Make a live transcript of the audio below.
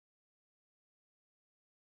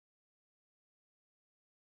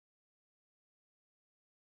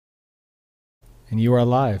And you are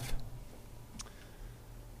live.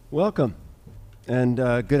 Welcome, and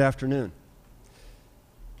good afternoon.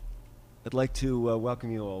 I'd like to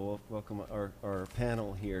welcome you all, welcome our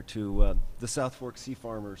panel here to the South Fork Sea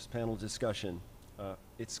Farmers panel discussion.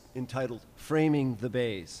 It's entitled Framing the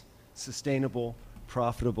Bays, Sustainable,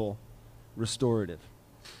 Profitable, Restorative.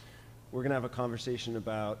 We're going to have a conversation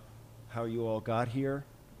about how you all got here,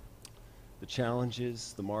 the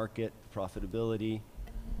challenges, the market, profitability,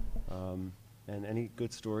 and any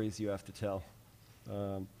good stories you have to tell.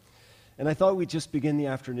 And I thought we'd just begin the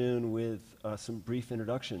afternoon with some brief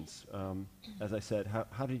introductions. As I said,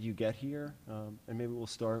 how did you get here? And maybe we'll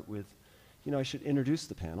start with, I should introduce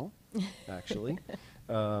the panel, actually.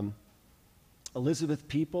 Elizabeth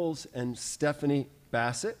Peoples and Stephanie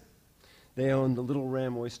Bassett. They own the Little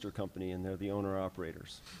Ram Oyster Company, and they're the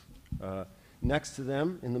owner-operators. Next to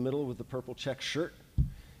them, in the middle with the purple check shirt,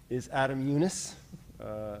 is Adam Eunice,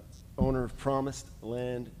 owner of Promised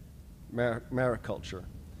Land Mariculture.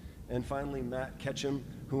 And finally, Matt Ketchum,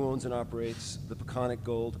 who owns and operates the Peconic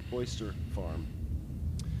Gold Oyster Farm.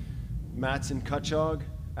 Matt's in Cutchogue,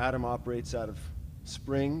 Adam operates out of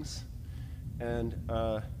Springs, and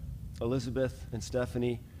Elizabeth and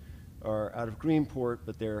Stephanie are out of Greenport,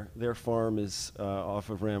 but their farm is off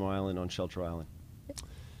of Ram Island on Shelter Island.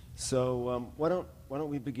 So why don't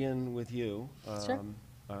we begin with you? Sure.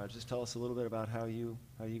 Just tell us a little bit about how you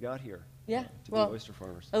got here. Yeah. To be oyster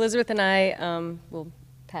farmers. Elizabeth and I will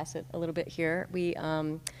pass it a little bit here.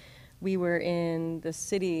 We were in the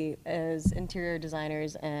city as interior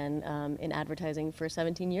designers and in advertising for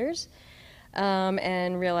 17 years,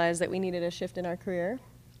 and realized that we needed a shift in our career.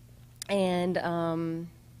 And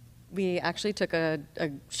we actually took a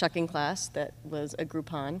shucking class that was a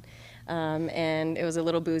Groupon, and it was a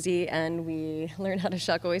little boozy, and we learned how to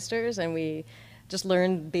shuck oysters, and we just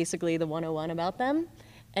learned basically the 101 about them,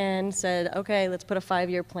 and said, okay, let's put a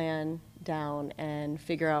 5-year plan down and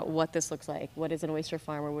figure out what this looks like. What is an oyster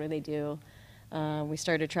farmer? What do they do? We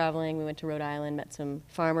started traveling. We went to Rhode Island, met some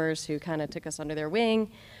farmers who kind of took us under their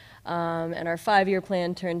wing. And our 5-year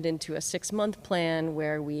plan turned into a 6-month plan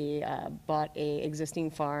where we bought a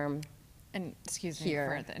existing farm. And excuse me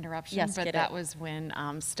Here. for the interruption, Yes, but get that it. was when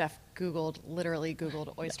Steph literally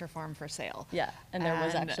Googled oyster farm for sale. Yeah, and there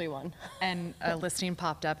was actually one. And a listing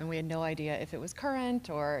popped up, and we had no idea if it was current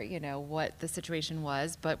or, what the situation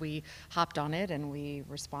was, but we hopped on it and we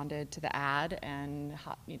responded to the ad and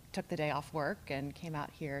took the day off work and came out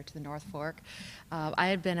here to the North Fork. I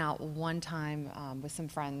had been out one time with some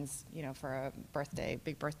friends, for a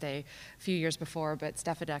big birthday a few years before, but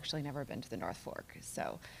Steph had actually never been to the North Fork.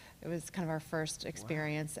 So it was kind of our first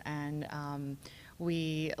experience. Wow. And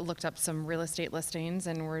we looked up some real estate listings,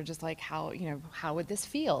 and we're just like, how would this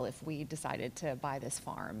feel if we decided to buy this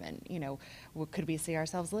farm? And, could we see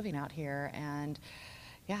ourselves living out here? And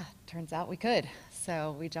yeah, turns out we could.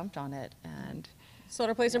 So we jumped on it and Sold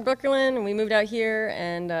our place in Brooklyn, and we moved out here,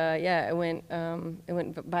 and it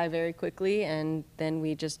went by very quickly, and then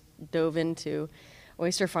we just dove into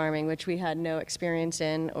oyster farming, which we had no experience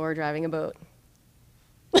in, or driving a boat.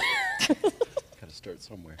 Got to start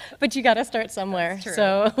somewhere. But you got to start somewhere, That's true.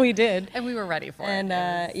 so we did. And we were ready for and,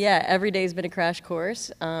 it. every day's been a crash course,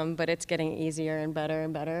 but it's getting easier and better,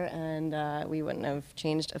 and we wouldn't have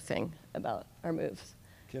changed a thing about our moves.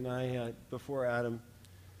 Can I, before Adam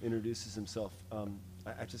introduces himself,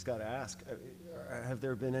 I just got to ask, have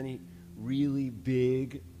there been any really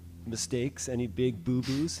big mistakes, any big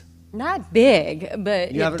boo-boos? Not big,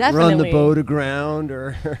 but You haven't definitely. run the boat aground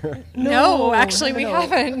or? No, actually we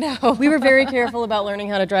haven't, no. We were very careful about learning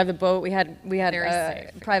how to drive the boat. We had Very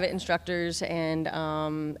safe. private instructors, and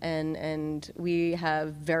we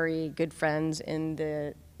have very good friends in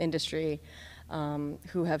the industry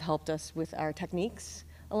who have helped us with our techniques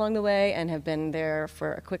along the way, and have been there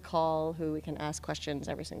for a quick call, who we can ask questions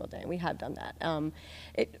every single day. We have done that.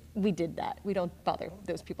 We did that. We don't bother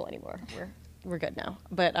those people anymore. We're good now.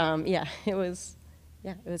 But it was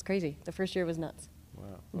crazy. The first year was nuts.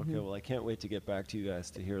 Wow. Okay. Well, I can't wait to get back to you guys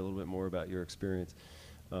to hear a little bit more about your experience.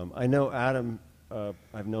 I know Adam.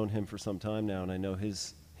 I've known him for some time now, and I know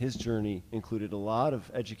his journey included a lot of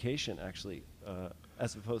education, actually,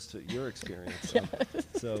 as opposed to your experience.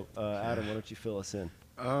 So, Adam, why don't you fill us in?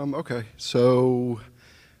 Okay, so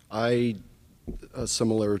I,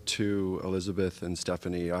 similar to Elizabeth and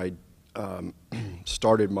Stephanie, I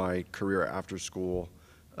started my career after school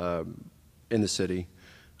in the city,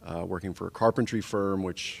 working for a carpentry firm,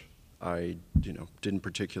 which I didn't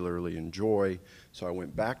particularly enjoy. So I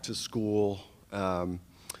went back to school and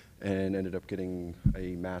ended up getting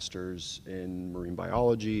a master's in marine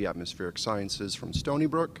biology, atmospheric sciences from Stony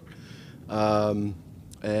Brook. And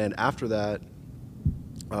after that,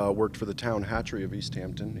 worked for the town hatchery of East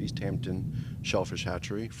Hampton Shellfish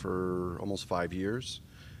Hatchery for almost 5 years.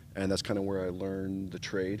 And that's kind of where I learned the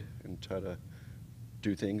trade and how to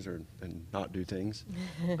do things and not do things.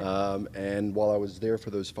 And while I was there for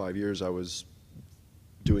those 5 years, I was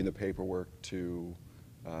doing the paperwork to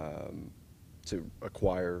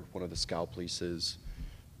acquire one of the scalp leases,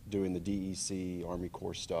 doing the DEC, Army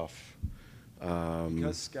Corps stuff.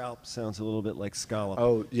 Because scalp sounds a little bit like scallop.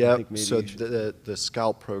 Oh, I yeah. think maybe So you should- the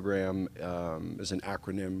SCALP program is an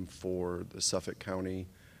acronym for the Suffolk County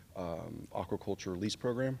Aquaculture Lease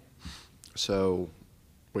Program, so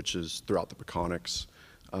which is throughout the Peconics.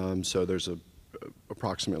 So there's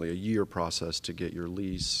approximately a year process to get your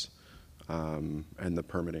lease and the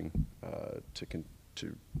permitting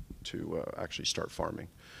to actually start farming.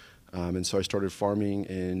 And so I started farming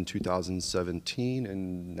in 2017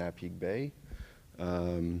 in Napeague Bay.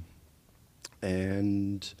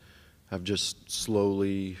 And have just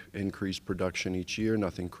slowly increased production each year,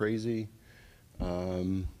 nothing crazy.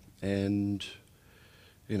 And,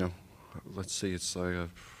 you know, let's see, it's like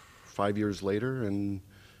 5 years later and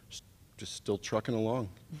just still trucking along.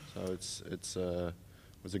 So it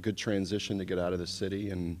was a good transition to get out of the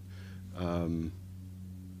city and,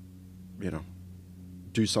 you know,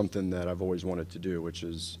 do something that I've always wanted to do, which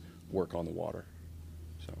is work on the water.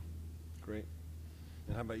 So. Great.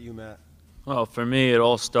 And how about you, Matt? Well, for me, it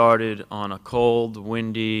all started on a cold,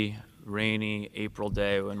 windy, rainy April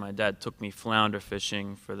day when my dad took me flounder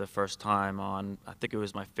fishing for the first time on, I think it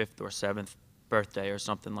was my 5th or 7th birthday or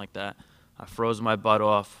something like that. I froze my butt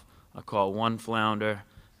off. I caught one flounder,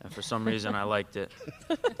 and for some reason I liked it.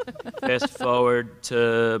 Fast forward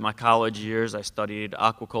to my college years, I studied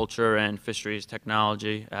aquaculture and fisheries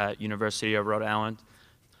technology at University of Rhode Island.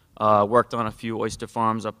 Worked on a few oyster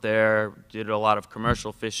farms up there, did a lot of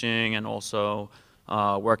commercial fishing and also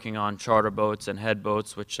working on charter boats and head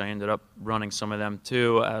boats, which I ended up running some of them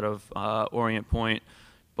too out of Orient Point.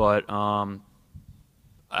 But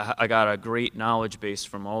I got a great knowledge base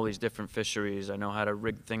from all these different fisheries. I know how to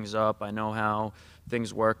rig things up. I know how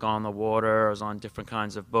things work on the water. I was on different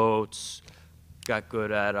kinds of boats. Got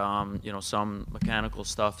good at you know, some mechanical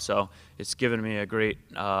stuff. So it's given me a great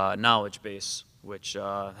knowledge base, which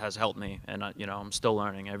has helped me, and you know, I'm still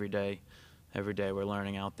learning every day. Every day we're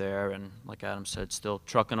learning out there, and like Adam said, still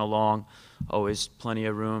trucking along. Always plenty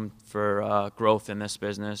of room for growth in this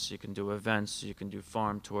business. You can do events, you can do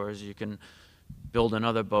farm tours, you can build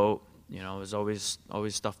another boat. You know, there's always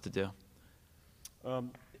stuff to do.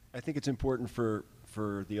 I think it's important for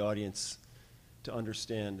the audience to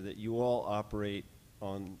understand that you all operate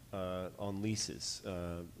on leases.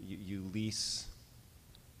 You lease.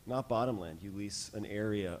 Not bottomland. You lease an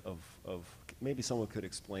area of maybe someone could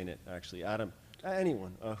explain it, actually. Adam,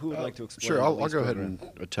 anyone, who would like to explain Sure, the I'll lease go ahead program?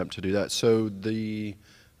 and attempt to do that. So the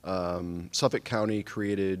Suffolk County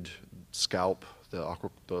created SCALP,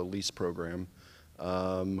 the lease program,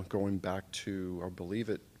 going back to, I believe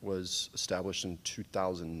it was established in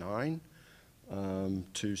 2009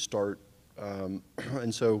 to start,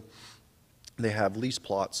 and so they have lease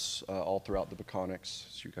plots all throughout the Peconics,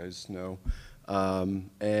 as you guys know.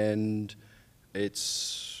 And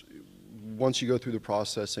it's, once you go through the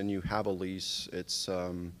process and you have a lease, it's,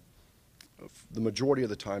 the majority of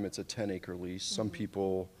the time it's a 10-acre lease. Some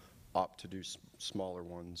people opt to do smaller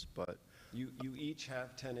ones, but. You each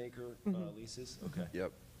have 10-acre leases? Okay.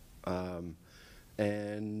 Yep.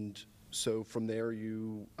 And so from there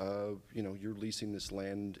you know, you're leasing this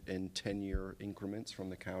land in 10-year increments from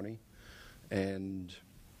the county. And,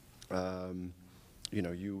 you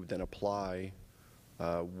know, you then apply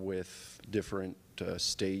with different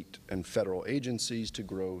state and federal agencies to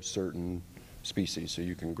grow certain species. So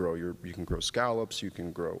you can grow scallops, you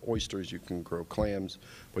can grow oysters, you can grow clams,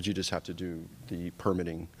 but you just have to do the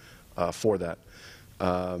permitting for that.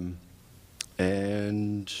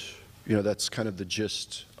 And you know, that's kind of the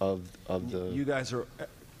gist of the. You guys are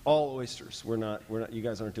all oysters. We're not. You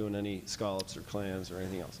guys aren't doing any scallops or clams or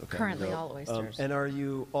anything else. Okay. Currently all oysters. And are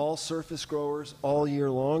you all surface growers all year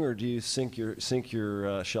long, or do you sink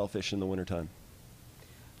your shellfish in the wintertime?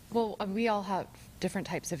 Well, we all have different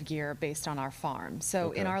types of gear based on our farm.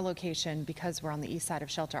 So in Okay. our location, because we're on the east side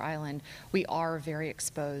of Shelter Island, we are very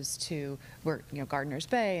exposed to, you know, Gardiner's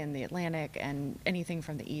Bay and the Atlantic, and anything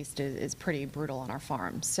from the east is pretty brutal on our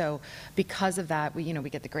farm. So because of that, we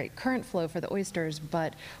get the great current flow for the oysters,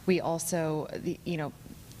 but we also,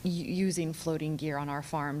 using floating gear on our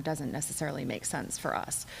farm doesn't necessarily make sense for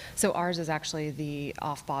us. So ours is actually the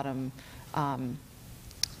off-bottom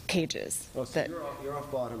cages. Oh, so that you're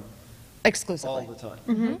off bottom exclusively. all the time.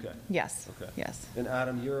 Mhm. Okay. Yes. Okay. Yes. And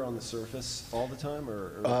Adam, you're on the surface all the time,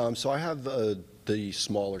 or? So I have the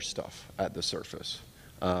smaller stuff at the surface,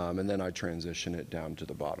 and then I transition it down to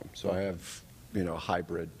the bottom. So I have, you know, a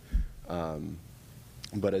hybrid.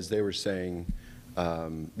 But as they were saying,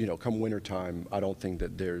 you know, come wintertime, I don't think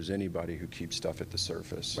that there's anybody who keeps stuff at the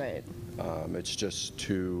surface. Right. It's just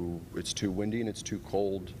it's too windy and it's too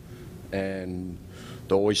cold, and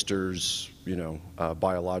the oysters, you know,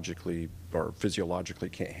 biologically or physiologically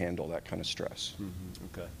can't handle that kind of stress.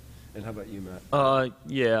 Okay. And how about you, Matt?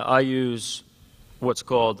 Yeah, I use what's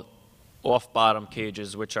called off-bottom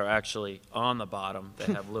cages, which are actually on the bottom.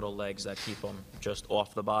 They have little legs that keep them just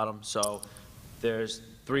off the bottom. So there's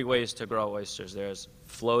 3 ways to grow oysters. There's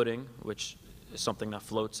floating, which is something that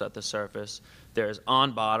floats at the surface. There's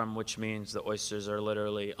on bottom, which means the oysters are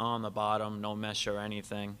literally on the bottom, no mesh or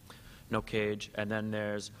anything, no cage. And then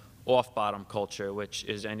there's off-bottom culture, which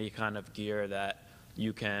is any kind of gear that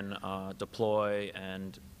you can deploy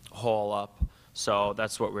and haul up. So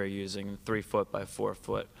that's what we're using, 3-foot by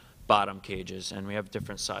 4-foot bottom cages, and we have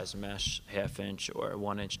different size mesh, 1/2 inch or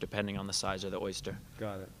 1 inch, depending on the size of the oyster.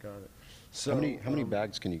 Got it. So How many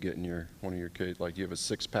bags can you get in one of your cages? Like, do you have a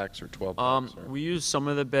 6-packs or 12 packs? Or? We use some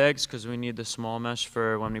of the bags because we need the small mesh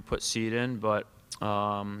for when we put seed in, but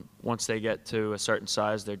once they get to a certain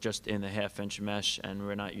size, they're just in the 1/2 inch mesh, and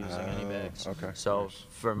we're not using any bags. Okay. So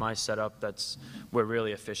for my setup, we're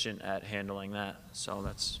really efficient at handling that. So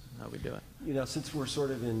that's how we do it. You know, since we're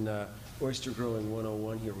sort of in oyster growing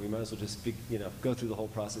 101 here, we might as well just go through the whole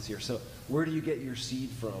process here. So where do you get your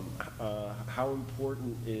seed from? How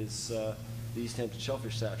important is the East Hampton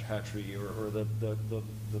Shellfish Hatchery or the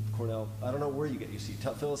Cornell? I don't know where you get your seed.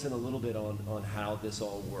 Fill us in a little bit on how this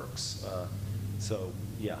all works. So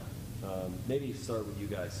yeah, maybe start with you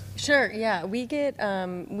guys. Sure, yeah.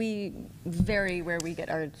 We vary where we get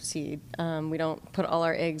our seed. We don't put all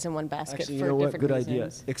our eggs in one basket Actually, for you know what? different Good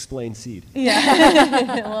reasons. idea. Explain seed.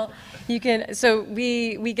 Yeah. Well, you can. So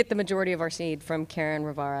we get the majority of our seed from Karen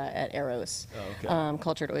Rivara at Eros,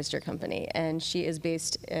 Cultured Oyster Company, and she is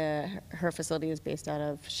based. Her facility is based out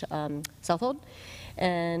of Southold,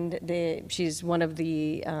 and she's one of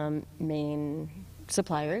the main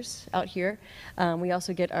suppliers out here. We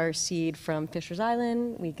also get our seed from Fisher's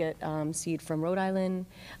Island. We get seed from Rhode Island.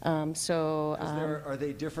 Are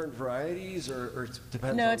they different varieties, or it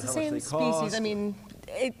depends no, on it's the how same much they cost? species. I mean,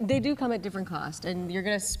 they do come at different cost, and you're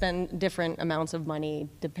going to spend different amounts of money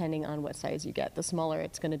depending on what size you get. The smaller,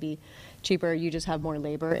 it's going to be cheaper. You just have more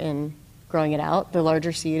labor in growing it out. The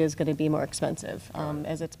larger seed is going to be more expensive,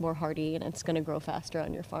 as it's more hardy and it's going to grow faster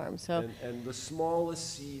on your farm. So, and the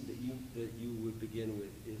smallest seed that you would begin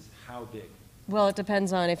with is how big? well, it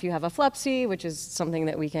depends on if you have a flupsy, which is something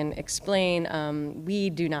that we can explain. We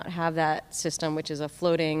do not have that system, which is a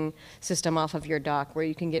floating system off of your dock where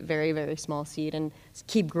you can get very, very small seed and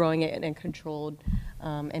keep growing it in a controlled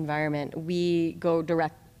environment. We go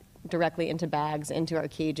directly into bags, into our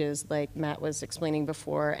cages, like Matt was explaining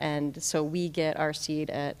before, and so we get our seed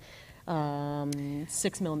at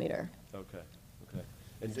 6 millimeter. Okay.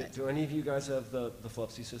 And do any of you guys have the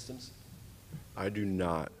flupsy systems? I do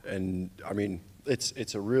not, and I mean,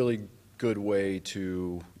 it's a really good way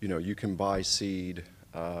to, you know, you can buy seed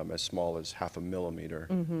as small as 1/2 millimeter,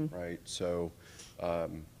 right? So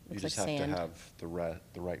you just like have sand. to have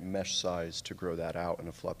the right mesh size to grow that out in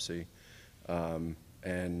a flupsy,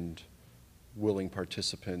 and willing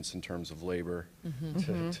participants in terms of labor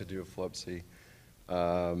to do a flupsy.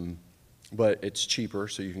 But it's cheaper,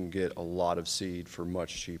 so you can get a lot of seed for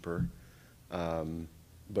much cheaper.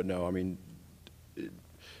 But no, I mean,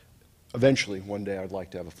 eventually, one day I'd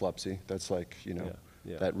like to have a flupsy. That's like, you know,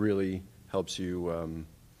 Yeah. that really helps you,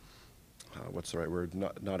 what's the right word?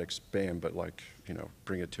 Not expand, but like, you know,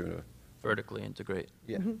 bring it to a, Vertically integrate.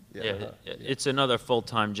 yeah. It's another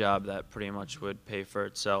full-time job that pretty much would pay for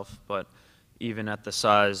itself, but even at the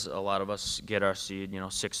size, a lot of us get our seed,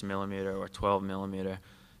 6 millimeter or 12 millimeter.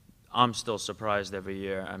 I'm still surprised every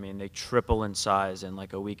year. I mean, they triple in size in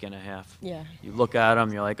like a week and a half. Yeah. You look at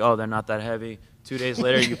them, you're like, oh, they're not that heavy. 2 days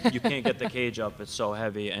later, you can't get the cage up. It's so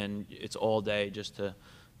heavy, and it's all day just to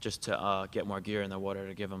get more gear in the water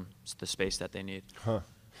to give them the space that they need. Huh.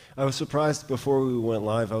 I was surprised before we went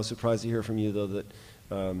live. I was surprised to hear from you, though, that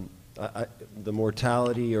the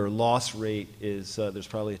mortality or loss rate is, there's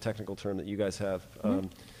probably a technical term that you guys have,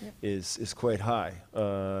 is quite high.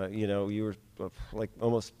 You were like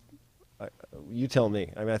almost, you tell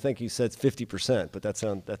me. I mean, I think you said 50%, but that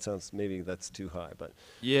sounds maybe that's too high. But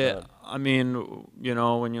yeah, I mean,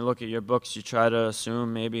 when you look at your books, you try to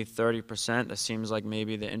assume maybe 30%. That seems like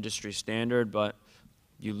maybe the industry standard, but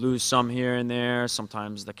you lose some here and there.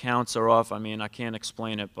 Sometimes the counts are off. I mean, I can't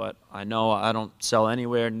explain it, but I know I don't sell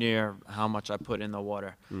anywhere near how much I put in the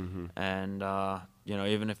water. And, you know,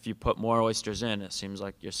 even if you put more oysters in, it seems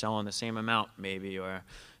like you're selling the same amount maybe.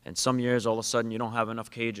 And some years, all of a sudden, you don't have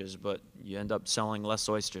enough cages, but you end up selling less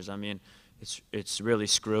oysters. I mean, it's really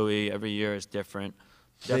screwy. Every year is different.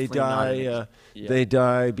 They Definitely not an die. yeah. They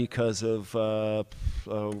die because of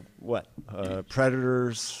what?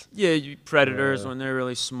 Predators. Yeah, predators when they're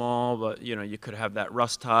really small, but you know, you could have that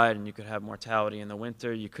rust tide and you could have mortality in the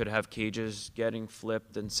winter. You could have cages getting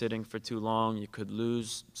flipped and sitting for too long. You could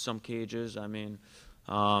lose some cages. I mean,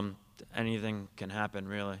 anything can happen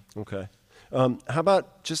really. Okay. How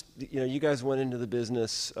about just, you know, you guys went into the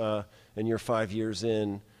business and you're 5 years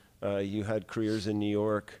in. You had careers in New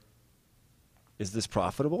York. Is this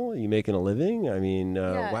profitable? Are you making a living? I mean,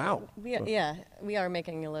 wow. We are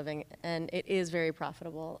making a living, and it is very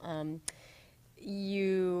profitable.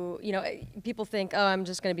 You know, people think, oh, I'm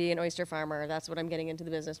just going to be an oyster farmer. That's what I'm getting into the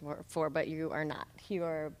business for, but you are not. You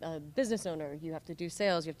are a business owner. You have to do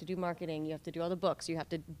sales. You have to do marketing. You have to do all the books. You have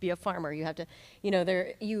to be a farmer. You have to, you know,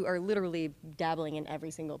 you are literally dabbling in every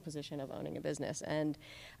single position of owning a business, and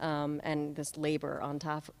this labor on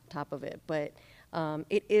top of it. But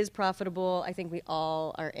it is profitable. I think we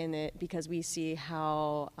all are in it because we see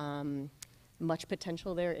how much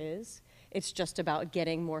potential there is. It's just about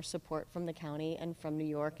getting more support from the county and from New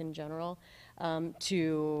York in general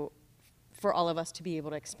for all of us to be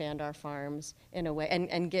able to expand our farms in a way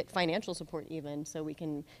and get financial support even, so we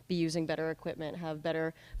can be using better equipment, have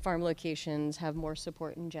better farm locations, have more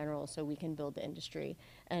support in general, so we can build the industry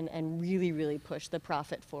and really, really push the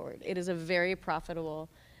profit forward. It is a very profitable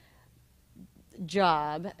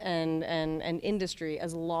job and industry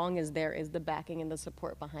as long as there is the backing and the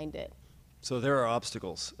support behind it. So there are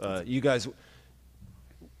obstacles. You guys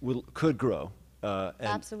could grow. And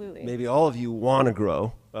Absolutely. Maybe all of you want to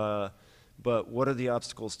grow, but what are the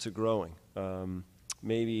obstacles to growing?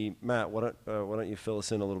 Maybe, Matt, why don't you fill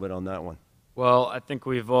us in a little bit on that one? Well, I think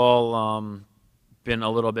we've all been a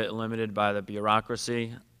little bit limited by the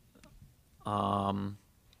bureaucracy.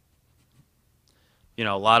 You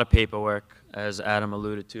know, a lot of paperwork, as Adam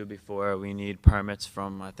alluded to before. We need permits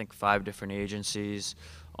from, I think, 5 different agencies: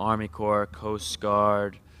 Army Corps, Coast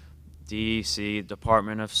Guard, DEC,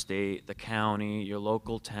 Department of State, the county, your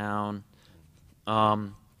local town.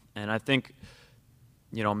 And I think,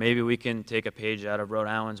 you know, maybe we can take a page out of Rhode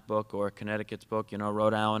Island's book or Connecticut's book. You know,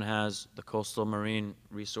 Rhode Island has the Coastal Marine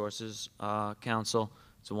Resources Council.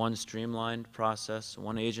 It's one streamlined process,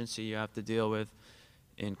 one agency you have to deal with.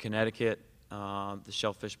 In Connecticut, the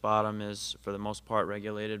shellfish bottom is, for the most part,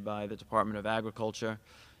 regulated by the Department of Agriculture.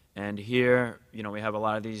 And here, you know, we have a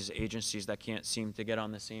lot of these agencies that can't seem to get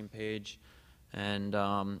on the same page. And,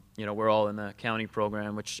 you know, we're all in the county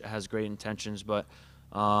program, which has great intentions, but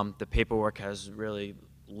the paperwork has really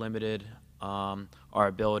limited our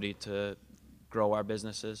ability to grow our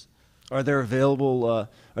businesses. Are there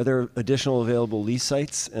additional available lease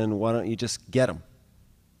sites, and why don't you just get them?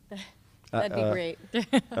 That'd be great.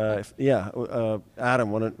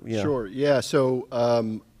 Adam, why don't, yeah. Sure. Yeah.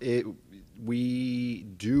 So we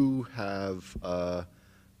do have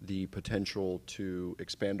the potential to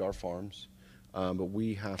expand our farms, but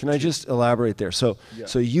we have. Can I just elaborate there? So,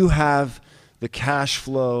 so you have the cash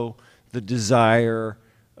flow, the desire,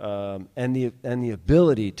 and the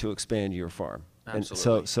ability to expand your farm.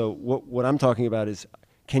 Absolutely. And so what I'm talking about is,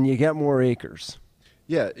 can you get more acres?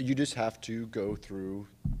 Yeah, you just have to go through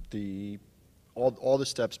all the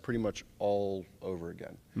steps pretty much all over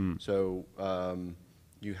again. So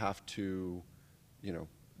you have to, you know,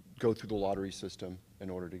 go through the lottery system in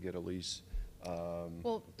order to get a lease.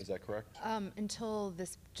 Well, is that correct? Until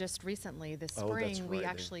just recently, this Oh, that's spring, we right.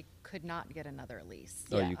 actually could not get another lease.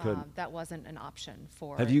 Oh, you couldn't? That wasn't an option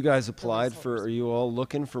for. Have you guys the applied for? leaseholders. Are you all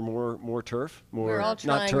looking for more turf? More, We're all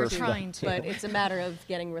not trying, turf, trying to. but it's a matter of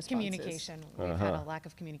getting responses. Communication. We've had a lack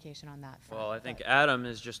of communication on that front. Well, I think Adam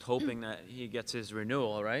is just hoping that he gets his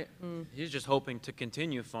renewal, right? He's just hoping to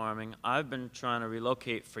continue farming. I've been trying to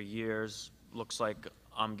relocate for years. Looks like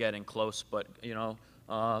I'm getting close, but, you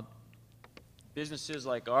know, businesses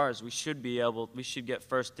like ours, we should get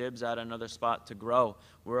first dibs at another spot to grow.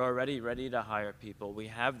 We're already ready to hire people. We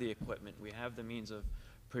have the equipment. We have the means of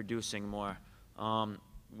producing more.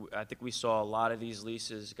 I think we saw a lot of these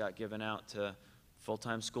leases got given out to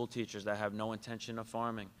full-time school teachers that have no intention of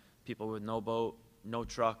farming, people with no boat, no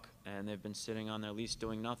truck, and they've been sitting on their lease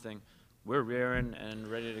doing nothing. We're rearing and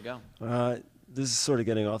ready to go. This is sort of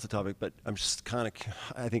getting off the topic, but I'm just kind of,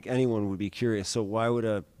 I think anyone would be curious. So why would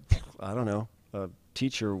a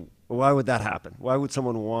teacher, why would that happen? Why would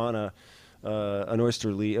someone want an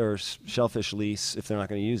oyster lease or shellfish lease if they're not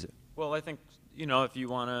going to use it? Well, I think, if you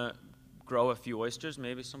want to grow a few oysters,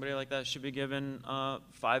 maybe somebody like that should be given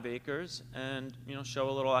 5 acres and, show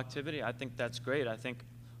a little activity. I think that's great. I think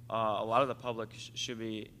a lot of the public should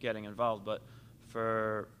be getting involved, but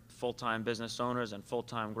for full-time business owners and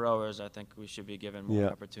full-time growers, I think we should be given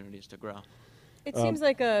more opportunities to grow. It seems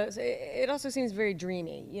like it also seems very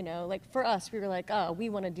dreamy, like for us, we were like, oh, we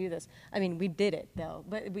want to do this. I mean, we did it though,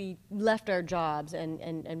 but we left our jobs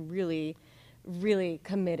and really, really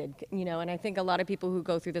committed, and I think a lot of people who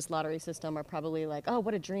go through this lottery system are probably like, oh,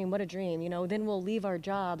 what a dream, then we'll leave our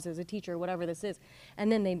jobs as a teacher, whatever this is,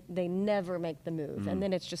 and then they never make the move, and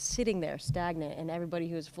then it's just sitting there stagnant, and everybody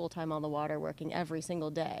who is full-time on the water working every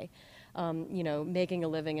single day, making a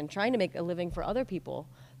living and trying to make a living for other people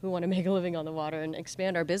who want to make a living on the water and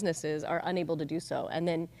expand our businesses are unable to do so, and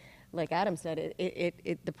then like Adam said,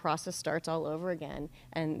 the process starts all over again,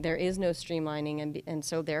 and there is no streamlining, and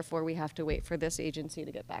so therefore we have to wait for this agency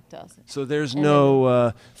to get back to us. So there's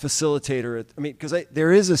no facilitator. Because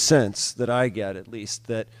there is a sense that I get, at least,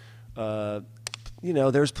 that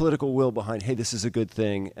there's political will behind. Hey, this is a good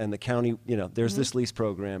thing, and the county, there's this lease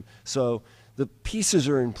program. So the pieces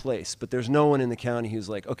are in place, but there's no one in the county who's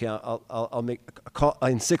like, okay, I'll make a call.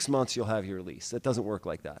 In 6 months you'll have your lease. That doesn't work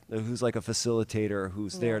like that. Who's like a facilitator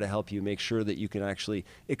who's there to help you make sure that you can actually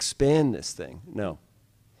expand this thing? No,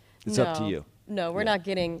 it's up to you. No, we're not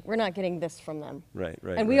getting this from them. Right.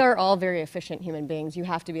 And we are all very efficient human beings. You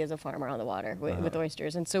have to be as a farmer on the water with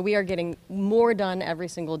oysters. And so we are getting more done every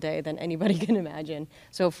single day than anybody can imagine.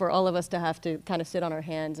 So for all of us to have to kind of sit on our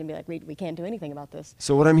hands and be like, we can't do anything about this.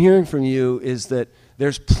 So what I'm hearing from you is that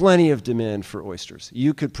there's plenty of demand for oysters.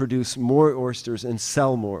 You could produce more oysters and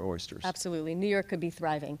sell more oysters. Absolutely. New York could be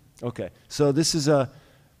thriving. Okay. So this is a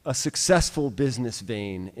successful business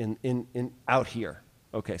vein in out here.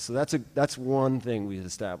 Okay, so that's one thing we've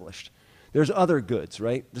established. There's other goods,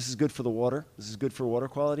 right? This is good for the water. This is good for water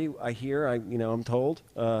quality. I'm told.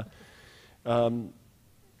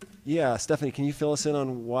 Stephanie, can you fill us in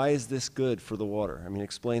on why is this good for the water? I mean,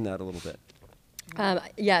 explain that a little bit.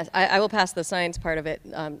 Yes, I will pass the science part of it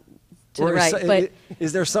to the right. But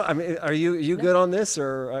is there some? I mean, are you good on this,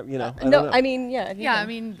 or I don't no? know. I mean, yeah. Yeah, I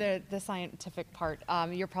mean the scientific part.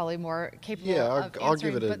 You're probably more capable. of I'll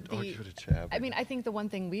give answering, it a jab. I mean, I think the one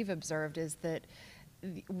thing we've observed is that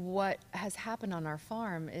what has happened on our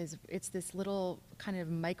farm is it's this little kind of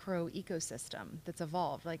micro ecosystem that's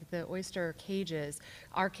evolved. Like the oyster cages,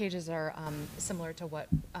 our cages are similar to what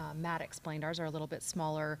Matt explained. Ours are a little bit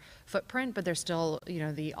smaller footprint, but they're still,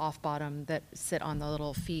 the off bottom that sit on the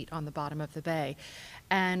little feet on the bottom of the bay.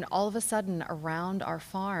 And all of a sudden around our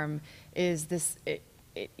farm is this,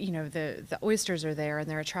 the oysters are there and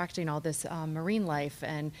they're attracting all this marine life,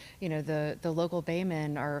 and, the local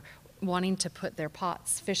baymen are wanting to put their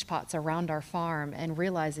fish pots around our farm and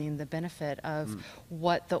realizing the benefit of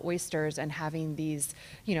what the oysters and having these,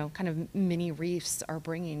 kind of mini reefs are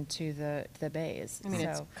bringing to the bays. I mean,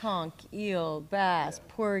 it's conch, eel, bass,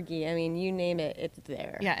 porgy. I mean, you name it, it's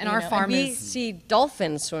there. Yeah, and our farm we see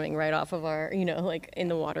dolphins swimming right off of our, like in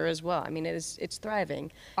the water as well. I mean, it's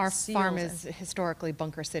thriving. Our farm is historically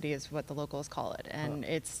Bunker City, is what the locals call it, and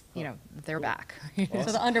it's, they're back.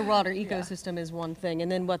 So the underwater ecosystem is one thing,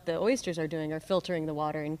 and then what the oysters are doing are filtering the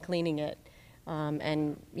water and cleaning it.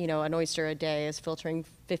 And an oyster a day is filtering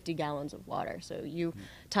 50 gallons of water. So you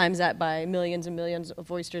times that by millions and millions of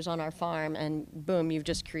oysters on our farm, and boom, you've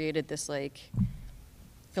just created this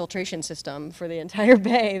filtration system for the entire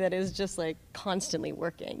bay that is just constantly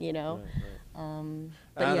working.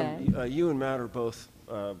 But Adam, you and Matt are both.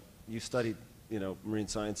 You studied marine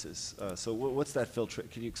sciences. So what's that filtration?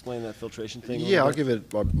 Can you explain that filtration thing? Yeah, I'll give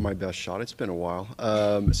it my best shot. It's been a while.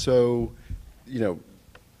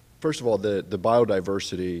 First of all, the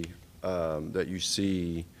biodiversity that you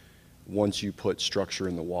see once you put structure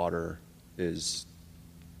in the water it's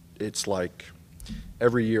like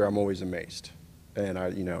every year I'm always amazed. And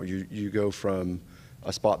you go from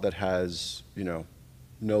a spot that has,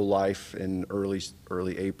 no life in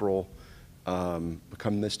early April,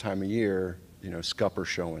 come this time of year, scuppers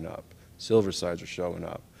showing up, silversides are showing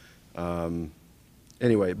up.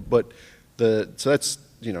 Anyway, so that's,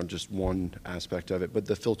 just one aspect of it. But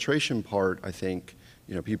the filtration part, I think,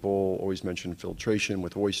 people always mention filtration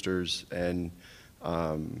with oysters, and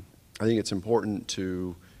I think it's important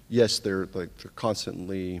to, yes, they're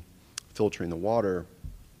constantly filtering the water,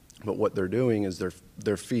 but what they're doing is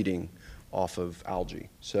they're feeding off of algae.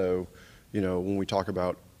 So, when we talk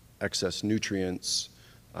about excess nutrients,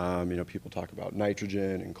 people talk about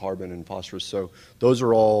nitrogen and carbon and phosphorus. So those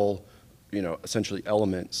are all, essentially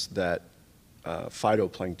elements that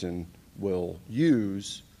phytoplankton will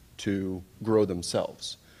use to grow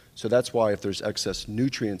themselves. So that's why if there's excess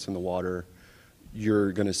nutrients in the water,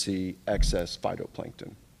 you're going to see excess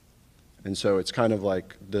phytoplankton. And so it's kind of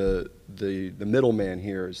like the middleman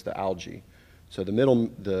here is the algae. So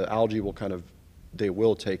the algae will they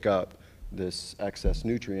will take up this excess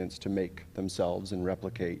nutrients to make themselves and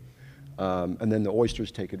replicate. And then the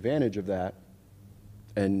oysters take advantage of that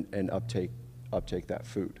and uptake that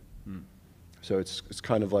food. So it's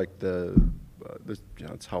kind of like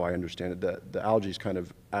it's how I understand it. The algae is kind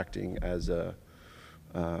of acting as a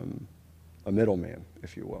middleman,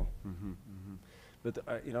 if you will. But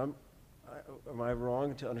am I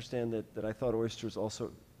wrong to understand that I thought oysters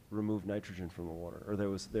also remove nitrogen from the water, or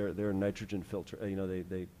they're nitrogen filter?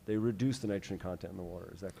 They reduce the nitrogen content in the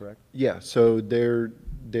water. Is that correct? Yeah. So they're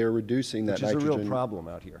reducing that nitrogen. Which is a real problem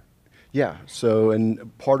out here. Yeah. So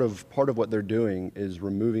and part of what they're doing is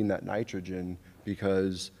removing that nitrogen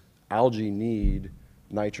because algae need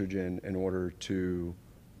nitrogen in order to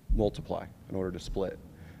multiply, in order to split.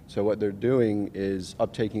 So what they're doing is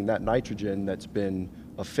uptaking that nitrogen that's been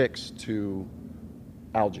affixed to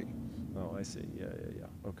algae. Oh, I see. Yeah.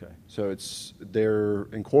 Okay. So they're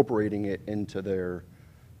incorporating it into their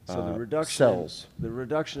cells. The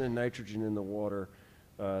reduction in nitrogen in the water,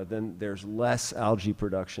 then there's less algae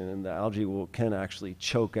production, and the algae can actually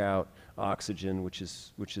choke out oxygen, which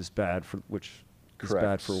is bad for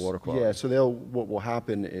Correct. Water quality. Yeah. So what will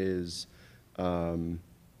happen is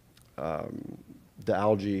the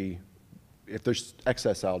algae, if there's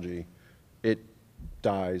excess algae, it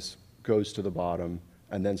dies, goes to the bottom,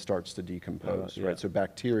 and then starts to decompose, Yeah. right? So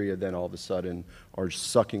bacteria then all of a sudden are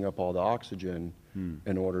sucking up all the oxygen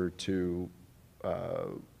in order to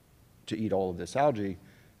eat all of this algae,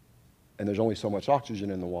 and there's only so much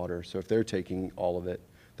oxygen in the water, so if they're taking all of it,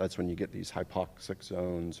 that's when you get these hypoxic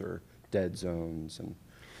zones or dead zones. And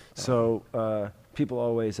So people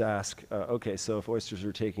always ask, okay, so if oysters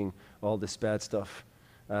are taking all this bad stuff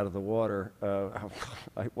out of the water,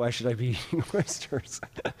 why should I be eating oysters?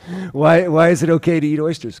 Why is it okay to eat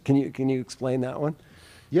oysters? Can you explain that one?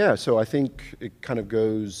 Yeah, so I think it kind of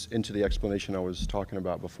goes into the explanation I was talking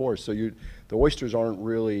about before. So the oysters aren't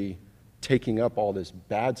really taking up all this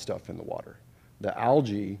bad stuff in the water. The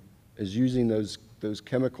algae is using those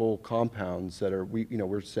chemical compounds that are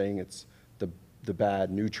we're saying it's the bad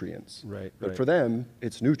nutrients. Right. But for them,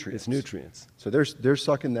 it's nutrients. It's nutrients. So they're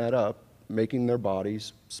sucking that up, making their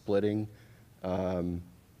bodies, splitting,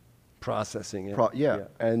 Processing it.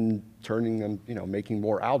 and turning them, making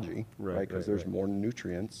more algae, Right, Because right, there's more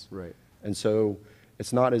nutrients. Right. And so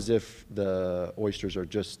it's not as if the oysters are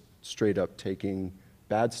just straight up taking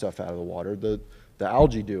bad stuff out of the water. The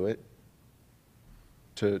algae do it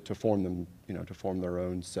to form them, to form their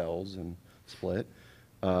own cells and split.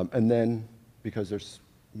 And then because there's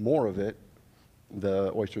more of it,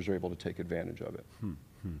 the oysters are able to take advantage of it.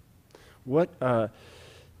 What?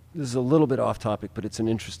 This is a little bit off topic, but it's an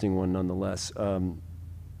interesting one nonetheless.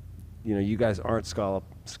 You guys aren't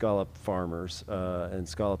scallop farmers, and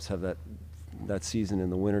scallops have that season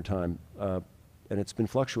in the wintertime, and it's been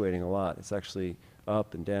fluctuating a lot. It's actually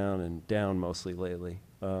up and down mostly lately.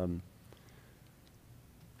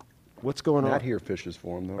 What's going on? Matt here fishes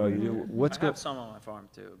for them, though. Oh, you do? I have some on my farm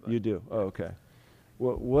too. But You do? Oh, okay.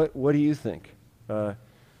 What do you think?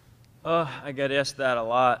 I get asked that a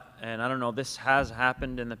lot, and I don't know. This has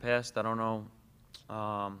happened in the past. I don't know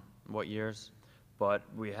what years, but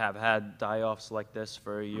we have had die-offs like this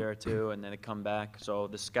for a year or two, and then they come back. So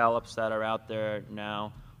the scallops that are out there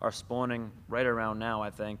now are spawning right around now, I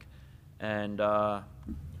think, and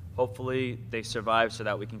hopefully they survive so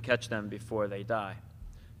that we can catch them before they die.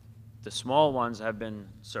 The small ones have been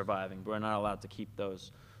surviving. We're not allowed to keep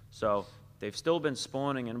those. So they've still been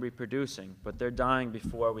spawning and reproducing, but they're dying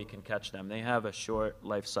before we can catch them. They have a short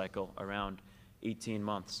life cycle, around 18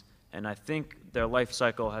 months. And I think their life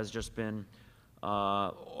cycle has just been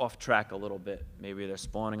off track a little bit. Maybe they're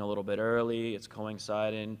spawning a little bit early. It's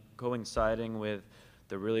coinciding with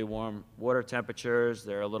the really warm water temperatures.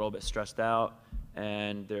 They're a little bit stressed out,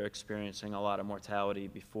 and they're experiencing a lot of mortality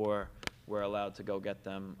before we're allowed to go get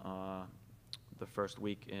them the first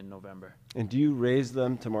week in November. And do you raise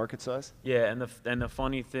them to market size? Yeah, and the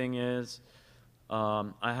funny thing is,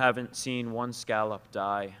 I haven't seen one scallop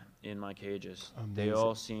die in my cages. They Amazing.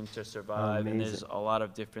 all seem to survive, and there's Amazing. a lot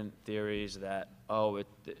of different theories that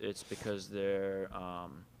it's because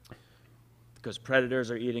because predators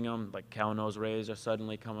are eating them, like cow nose rays are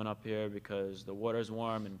suddenly coming up here because the water's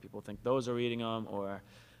warm and people think those are eating them, or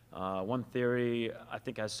one theory I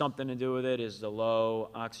think has something to do with it is the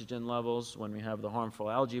low oxygen levels when we have the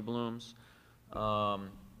harmful algae blooms.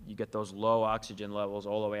 you get those low oxygen levels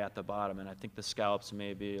all the way at the bottom, and I think the scallops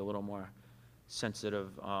may be a little more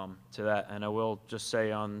sensitive to that. And I will just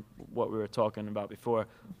say on what we were talking about before,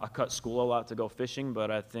 I cut school a lot to go fishing,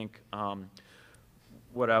 but I think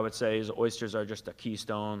what I would say is oysters are just a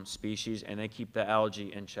keystone species, and they keep the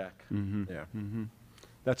algae in check. Yeah.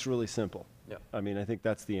 That's really simple. Yeah. I mean, I think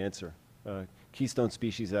that's the answer. Keystone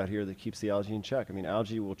species out here that keeps the algae in check. I mean,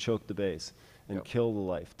 algae will choke the base and Yep. kill the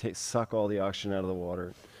life, suck all the oxygen out of the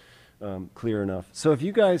water, clear enough. So if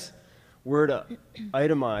you guys were to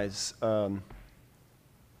itemize,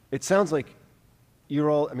 it sounds like you're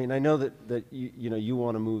all, I mean, I know that you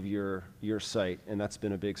want to move your site, and that's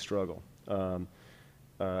been a big struggle.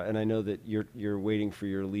 And I know that you're waiting for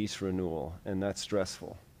your lease renewal, and that's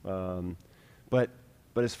stressful. But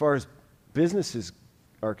as far as businesses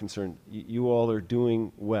are concerned, you all are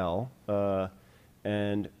doing well,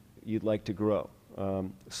 and you'd like to grow.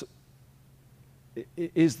 So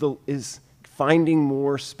is finding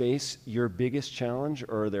more space your biggest challenge,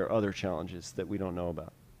 or are there other challenges that we don't know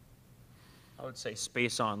about? I would say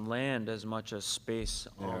space on land as much as space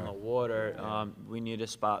on the water. We need a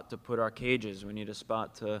spot to put our cages. We need a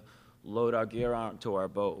spot to load our gear onto our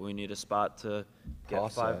boat. We need a spot to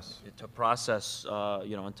process,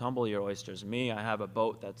 and tumble your oysters. Me, I have a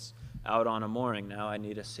boat that's out on a mooring now. I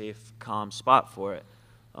need a safe, calm spot for it.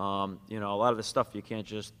 A lot of the stuff you can't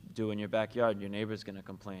just do in your backyard. Your neighbor's going to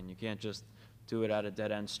complain. You can't just do it at a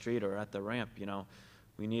dead-end street or at the ramp.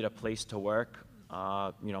 We need a place to work.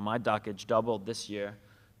 My dockage doubled this year.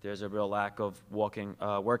 There's a real lack of working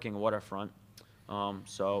waterfront.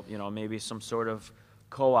 So, maybe some sort of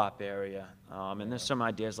co-op area. And there's some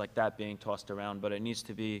ideas like that being tossed around, but it needs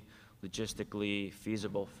to be logistically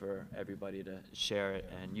feasible for everybody to share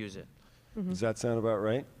it and use it. Does that sound about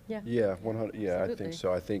right? Yeah. Yeah, 100. Yeah, I Absolutely. think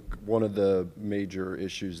so. I think one of the major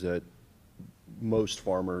issues that most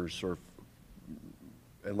farmers,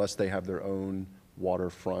 unless they have their own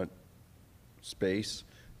waterfront space,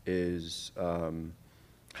 is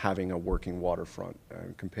having a working waterfront.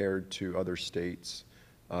 Compared to other states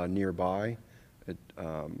nearby,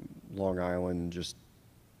 Long Island just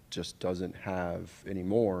doesn't have any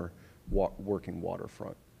more working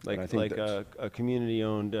waterfront. And I think a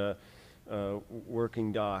community-owned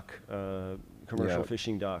working dock, commercial Yeah.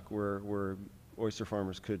 fishing dock, where oyster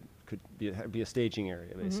farmers could be a staging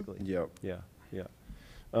area, basically. Yep. Yeah.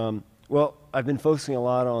 Well, I've been focusing a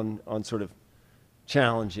lot on sort of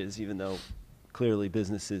challenges, even though clearly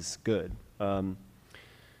business is good. And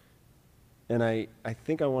I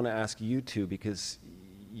think I want to ask you two, because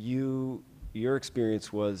your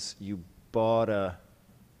experience was you bought a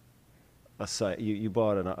site, you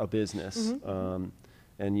bought a business,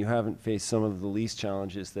 and you haven't faced some of the lease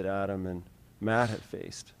challenges that Adam and Matt have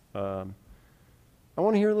faced. I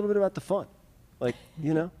want to hear a little bit about the fun, like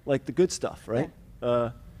the good stuff, right?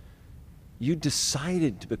 You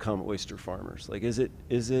decided to become oyster farmers. Like, is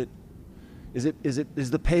the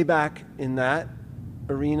payback in that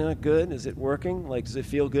arena good? Is it working? Like, does it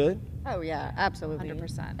feel good? Oh yeah, absolutely.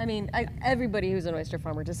 100%. I mean, everybody who's an oyster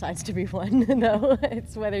farmer decides to be one. No,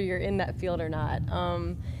 it's whether you're in that field or not.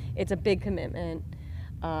 It's a big commitment.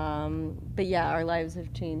 But yeah, our lives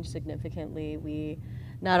have changed significantly. We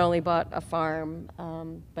not only bought a farm,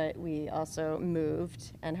 but we also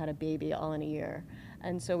moved and had a baby all in a year.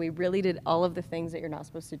 And so we really did all of the things that you're not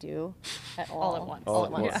supposed to do at all. All at once. All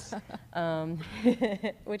at once.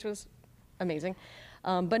 Which was amazing.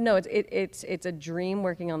 But no, it's a dream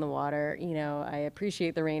working on the water. I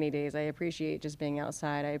appreciate the rainy days. I appreciate just being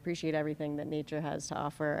outside. I appreciate everything that nature has to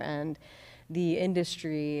offer. And the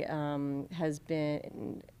industry has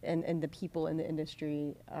been, and the people in the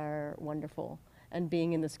industry are wonderful. And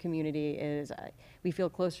being in this community we feel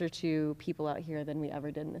closer to people out here than we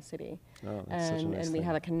ever did in the city. Oh, that's such a nice and we thing.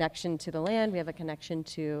 have a connection to the land. We have a connection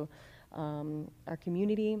to our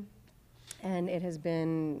community. And it has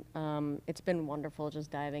been, it's been wonderful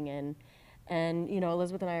just diving in. And,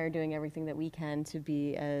 Elizabeth and I are doing everything that we can to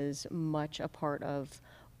be as much a part of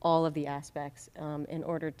all of the aspects in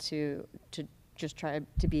order to just try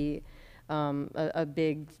to be a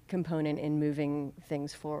big component in moving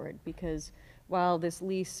things forward. Because while this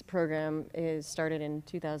lease program is started in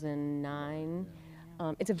 2009,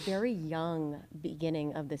 it's a very young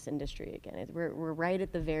beginning of this industry again. We're right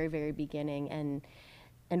at the very, very beginning, and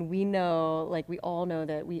we know, we all know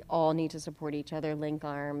that we all need to support each other, link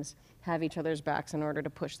arms, have each other's backs in order to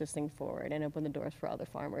push this thing forward and open the doors for other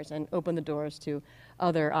farmers and open the doors to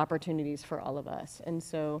other opportunities for all of us. And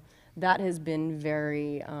so that has been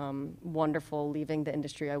very wonderful, leaving the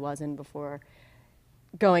industry I was in before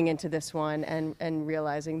going into this one and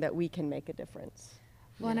realizing that we can make a difference.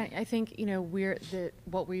 Well, and I think, you know,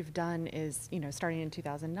 what we've done is, you know, starting in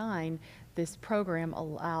 2009, this program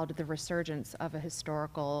allowed the resurgence of a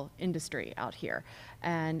historical industry out here.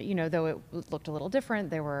 And, you know, though it looked a little different,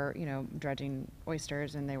 they were, you know, dredging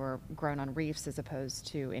oysters and they were grown on reefs as opposed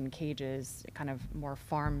to in cages, kind of more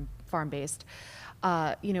farm-based.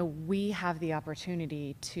 You know, we have the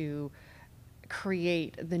opportunity to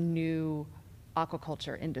create the new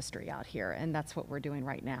aquaculture industry out here, and that's what we're doing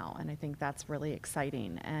right now, and I think that's really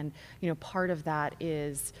exciting. And you know, part of that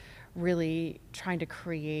is really trying to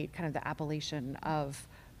create kind of the appellation of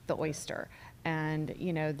the oyster. And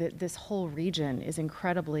you know, this whole region is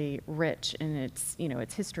incredibly rich in its, you know,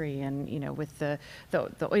 its history, and you know, with the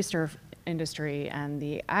oyster industry and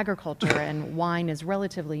the agriculture, and wine is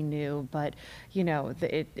relatively new, but you know,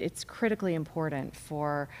 it's critically important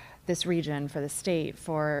for this region, for the state,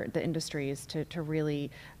 for the industries to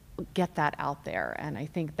really get that out there. And I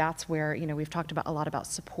think that's where, you know, we've talked a lot about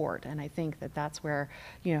support, and I think that's where,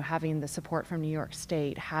 you know, having the support from New York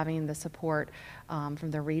State, having the support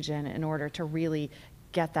from the region in order to really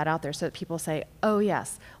get that out there so that people say, oh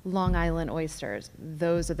yes, Long Island oysters,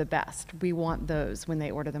 those are the best. We want those when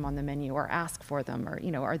they order them on the menu or ask for them, or,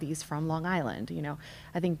 you know, are these from Long Island? You know,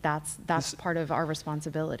 I think that's part of our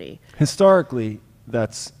responsibility. Historically,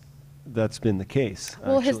 that's been the case.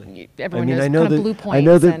 Well, actually. everyone I mean, knows I know kind of that Blue Points. I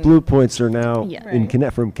know that and, Blue Points are now Yeah.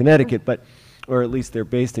 from Connecticut, but or at least they're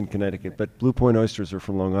based in Connecticut. But Blue Point oysters are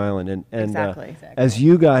from Long Island, and Exactly. as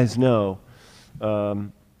you guys know,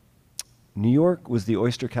 New York was the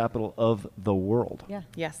oyster capital of the world. Yeah.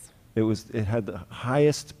 Yes. It had the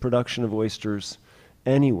highest production of oysters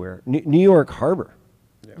anywhere. New York Harbor.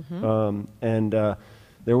 And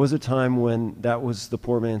there was a time when that was the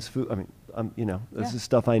poor man's food. I mean, you know, this is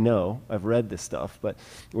stuff I know. I've read this stuff, but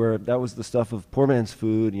where that was the stuff of poor man's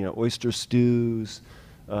food, you know, oyster stews.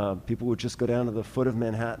 People would just go down to the foot of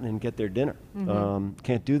Manhattan and get their dinner.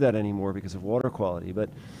 Can't do that anymore because of water quality. But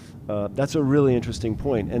that's a really interesting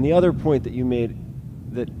point. And the other point that you made,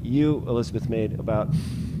 that you, Elizabeth, made about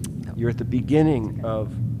you're at the beginning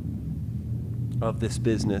of this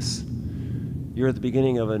business. You're at the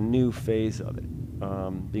beginning of a new phase of it.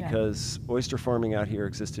 Because oyster farming out here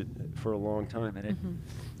existed for a long time, and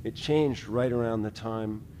it changed right around the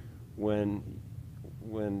time when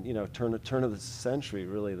you know, turn of the century,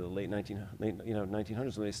 really the late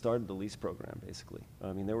 1900s, when they started the lease program. Basically,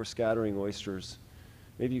 I mean, they were scattering oysters.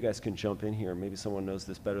 Maybe you guys can jump in here. Maybe someone knows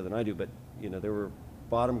this better than I do, but you know, there were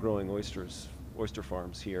bottom growing oyster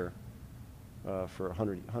farms here for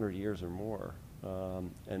 100 years or more,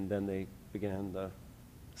 and then they began the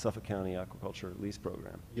Suffolk County Aquaculture Lease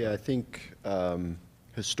Program. Yeah, I think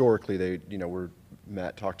historically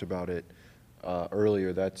Matt talked about it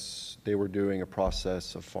earlier. They were doing a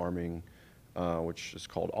process of farming, which is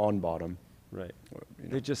called on bottom. Right. You know,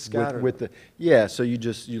 They just scatter. So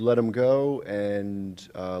you let them go and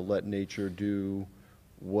let nature do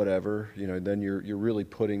whatever. You know, then you're really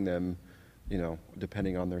putting them, you know,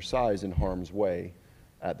 depending on their size, in harm's way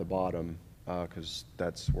at the bottom, because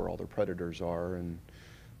that's where all their predators are, and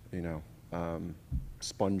you know,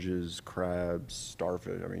 sponges, crabs,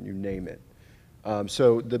 starfish, I mean, you name it.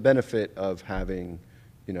 So the benefit of having,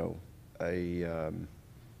 you know, a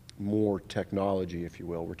more technology, if you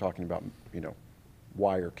will, we're talking about, you know,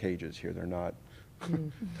 wire cages here. They're not,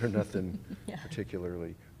 they're nothing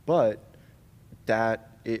particularly. But that,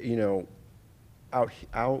 you know,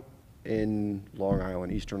 out in Long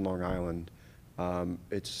Island, eastern Long Island,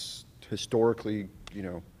 it's historically, you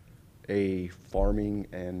know, a farming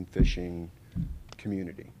and fishing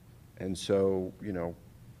community. And so, you know,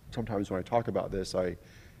 sometimes when I talk about this,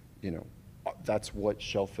 you know, that's what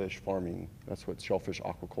shellfish farming, that's what shellfish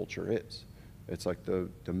aquaculture is. It's like the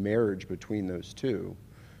marriage between those two.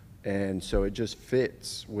 And so it just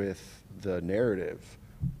fits with the narrative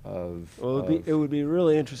of... Well, it would be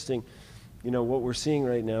really interesting. You know, what we're seeing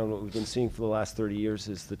right now, and what we've been seeing for the last 30 years,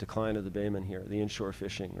 is the decline of the baymen here, the inshore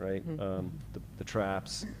fishing, right? The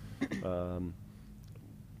traps.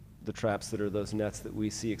 The traps that are those nets that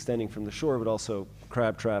we see extending from the shore, but also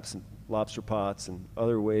crab traps and lobster pots and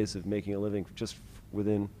other ways of making a living just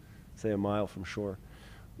within, say, a mile from shore.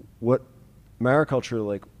 What mariculture,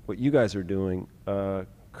 like what you guys are doing,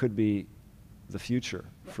 could be the future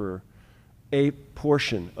for a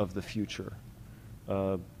portion of the future,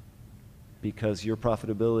 because your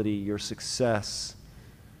profitability, your success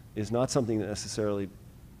is not something that necessarily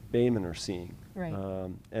baymen are seeing. Right.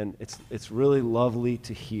 And it's really lovely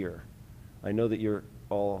to hear. I know that you're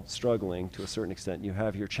all struggling to a certain extent. You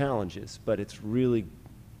have your challenges, but it's really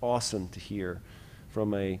awesome to hear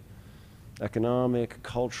from a economic,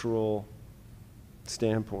 cultural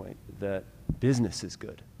standpoint that business is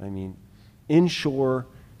good. I mean, inshore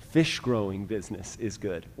fish growing business is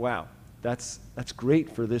good. Wow, that's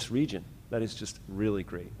great for this region. That is just really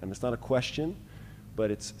great. And it's not a question,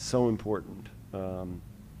 but it's so important.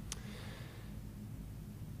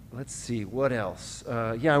 Let's see, what else?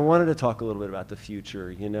 Yeah, I wanted to talk a little bit about the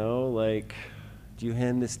future, you know, like, do you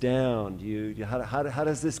hand this down? How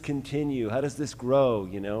does this continue? How does this grow,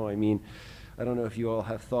 you know? I mean, I don't know if you all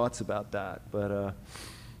have thoughts about that, but...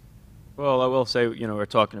 Well, I will say, you know, we're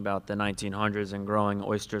talking about the 1900s and growing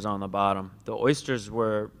oysters on the bottom. The oysters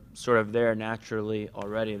were sort of there naturally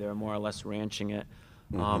already. They were more or less ranching it.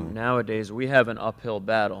 Nowadays, we have an uphill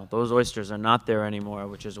battle. Those oysters are not there anymore,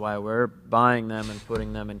 which is why we're buying them and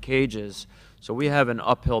putting them in cages. So we have an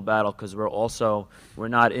uphill battle because we're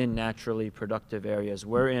not in naturally productive areas.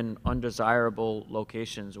 We're in undesirable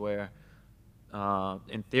locations where,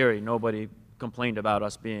 in theory, nobody complained about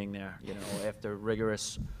us being there, you know, after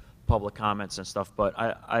rigorous public comments and stuff. But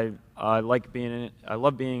I like being in it. I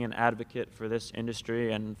love being an advocate for this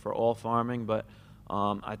industry and for all farming, but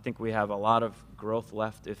I think we have a lot of growth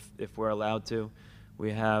left if we're allowed to.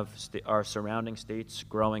 We have our surrounding states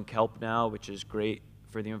growing kelp now, which is great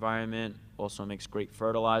for the environment, also makes great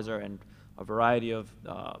fertilizer and a variety of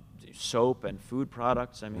soap and food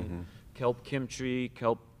products. I mean, kelp kimchi,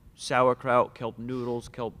 kelp sauerkraut, kelp noodles,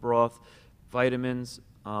 kelp broth, vitamins,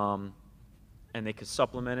 and they could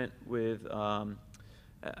supplement it with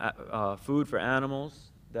food for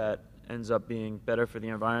animals that ends up being better for the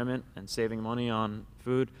environment and saving money on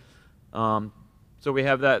food. So we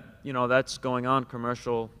have that, you know, that's going on,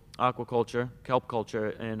 commercial aquaculture, kelp culture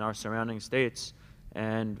in our surrounding states.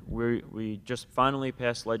 And we just finally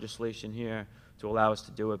passed legislation here to allow us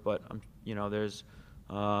to do it. But, you know, there's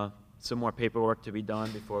some more paperwork to be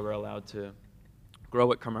done before we're allowed to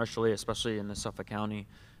grow it commercially, especially in the Suffolk County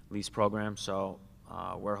lease program. So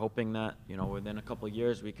we're hoping that, you know, within a couple of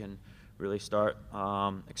years we can really start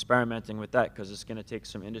experimenting with that, because it's going to take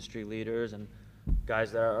some industry leaders and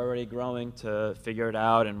guys that are already growing to figure it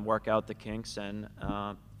out and work out the kinks and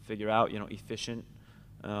figure out, you know, efficient,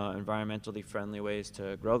 environmentally friendly ways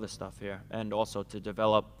to grow this stuff here, and also to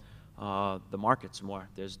develop the markets more.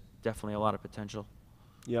 There's definitely a lot of potential.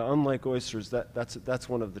 Yeah, unlike oysters, that's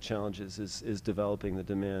one of the challenges is developing the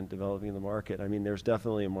demand, developing the market. I mean, there's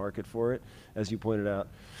definitely a market for it, as you pointed out.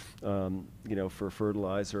 You know, for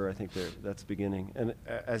fertilizer, I think that's beginning. And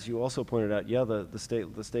as you also pointed out, yeah, the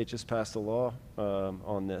state just passed a law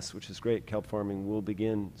on this, which is great. Kelp farming will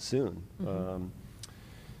begin soon.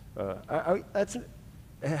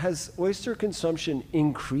 Has oyster consumption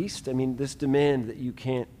increased? I mean, this demand that you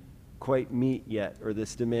can't quite meet yet, or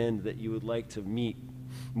this demand that you would like to meet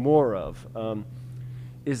more of,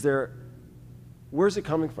 where's it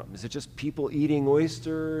coming from? Is it just people eating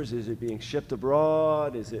oysters? Is it being shipped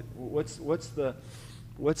abroad? Is it, what's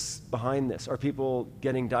behind this? Are people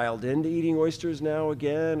getting dialed into eating oysters now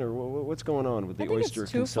again, or what's going on with the oyster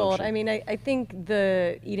it's twofold. consumption? I mean, I think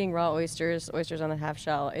the eating raw oysters on the half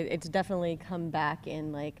shell, it's definitely come back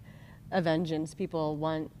in like a vengeance. People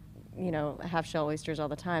want, you know, half shell oysters all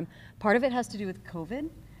the time. Part of it has to do with COVID.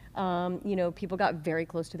 You know, people got very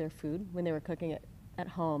close to their food when they were cooking it at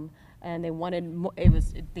home, and they wanted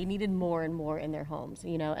they needed more and more in their homes,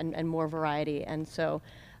 you know, and more variety. And so,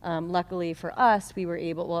 luckily for us, we were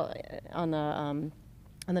able, well, on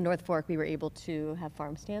the North Fork, we were able to have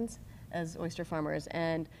farm stands as oyster farmers.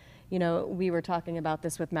 And, you know, we were talking about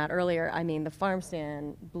this with Matt earlier. I mean, the farm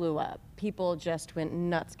stand blew up. People just went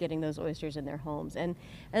nuts getting those oysters in their homes and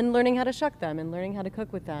learning how to shuck them and learning how to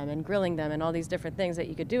cook with them and grilling them and all these different things that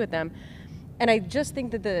you could do with them. And I just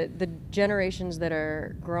think that the generations that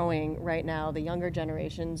are growing right now, the younger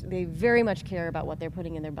generations, they very much care about what they're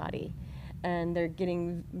putting in their body. And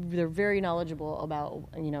they're very knowledgeable about,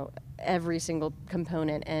 you know, every single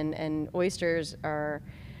component. And oysters are,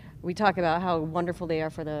 we talk about how wonderful they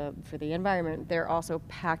are for the environment. They're also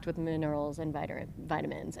packed with minerals and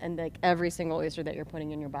vitamins. And like every single oyster that you're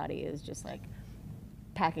putting in your body is just like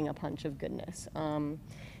packing a punch of goodness.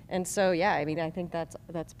 And so, yeah, I mean, I think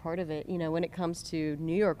that's part of it. You know, when it comes to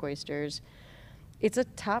New York oysters, it's a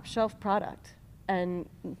top shelf product. And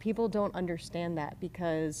people don't understand that,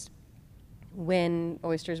 because when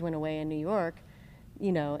oysters went away in New York,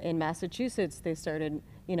 you know, in Massachusetts, they started,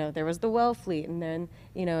 you know, there was the Wellfleet, and then,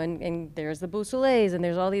 you know, and there's the Beausoleils, and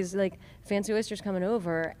there's all these like fancy oysters coming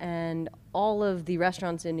over, and all of the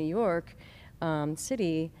restaurants in New York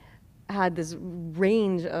City had this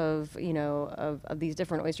range of, you know, of these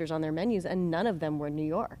different oysters on their menus, and none of them were New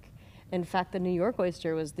York. In fact, the New York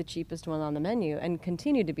oyster was the cheapest one on the menu and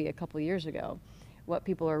continued to be a couple years ago. What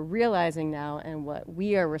people are realizing now, and what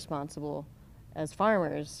we are responsible as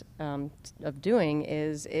farmers of doing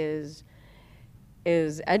is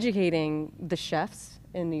educating the chefs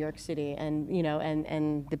in New York City and, you know,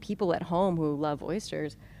 and the people at home who love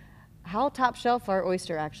oysters, how top shelf our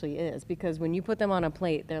oyster actually is. Because when you put them on a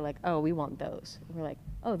plate, they're like, oh, we want those. We're like,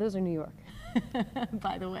 oh, those are New York,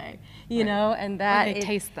 by the way, you know, and that Or they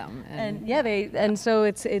taste them. and yeah, and so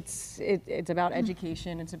it's about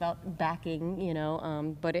education. It's about backing, you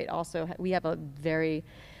know, but it also, we have a very,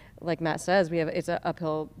 like Matt says, it's an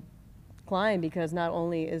uphill climb, because not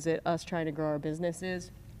only is it us trying to grow our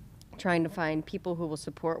businesses, trying to find people who will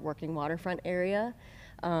support working waterfront area,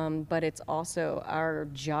 but it's also our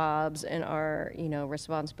jobs and our, you know,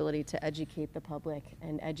 responsibility to educate the public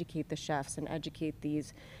and educate the chefs and educate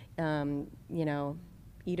these, you know,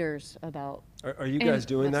 eaters about. Are you guys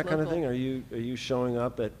doing that what's kind of local. thing? Are you showing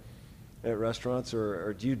up at restaurants,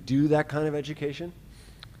 or do you do that kind of education?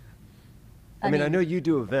 I mean, I know you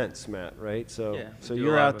do events, Matt, right? So Yeah, so we do a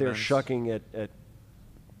you're lot out of there events. shucking at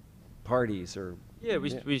parties, or Yeah,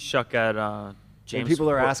 we shuck at James. and people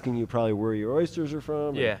are Port- asking you probably where your oysters are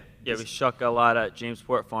from. Yeah, yeah, we shuck a lot at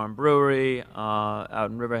Jamesport Farm Brewery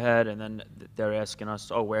out in Riverhead, and then they're asking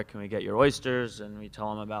us, oh, where can we get your oysters? And we tell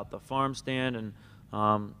them about the farm stand, and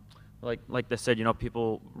like they said, you know,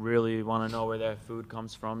 people really want to know where their food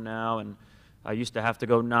comes from now. And I used to have to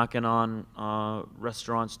go knocking on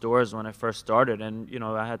restaurants' doors when I first started, and you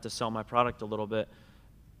know, I had to sell my product a little bit.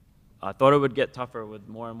 I thought it would get tougher with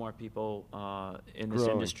more and more people in this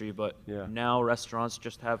Growing. industry, but Yeah. now restaurants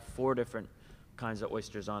just have 4 different kinds of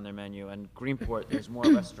oysters on their menu. And Greenport, there's more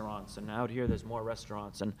restaurants, and out here there's more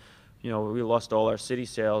restaurants. And you know, we lost all our city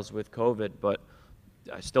sales with COVID, but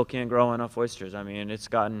I still can't grow enough oysters. I mean, it's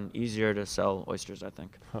gotten easier to sell oysters, I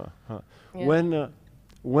think. Yeah.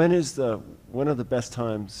 When are the best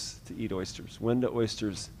times to eat oysters? When do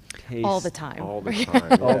oysters taste? All the time. All the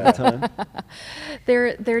time. All the time.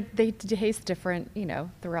 They taste different, you know,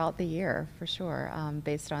 throughout the year for sure,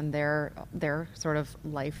 based on their sort of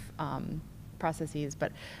life processes.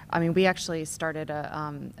 But I mean, we actually started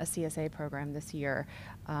a CSA program this year,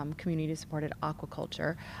 community supported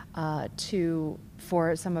aquaculture,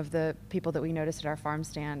 for some of the people that we noticed at our farm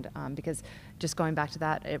stand, because just going back to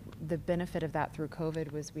that, the benefit of that through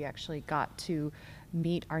COVID was we actually got to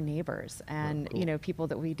meet our neighbors and, you know, people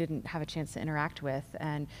that we didn't have a chance to interact with.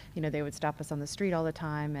 And, you know, they would stop us on the street all the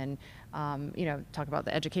time and, you know, talk about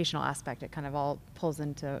the educational aspect. It kind of all pulls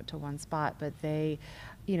into one spot. But they,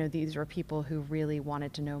 you know, these were people who really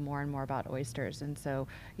wanted to know more and more about oysters. And so,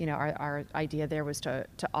 you know, our idea there was to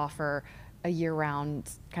offer a year-round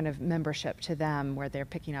kind of membership to them where they're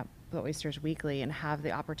picking up the oysters weekly and have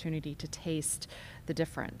the opportunity to taste the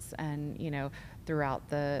difference. And, you know, throughout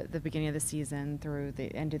the beginning of the season through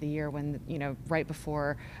the end of the year, when, you know, right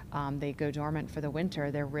before they go dormant for the winter,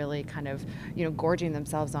 they're really kind of, you know, gorging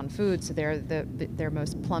themselves on food. So they're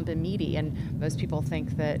most plump and meaty. And most people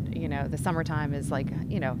think that, you know, the summertime is like,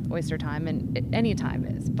 you know, oyster time, and any time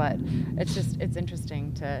is. But it's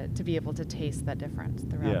interesting to be able to taste that difference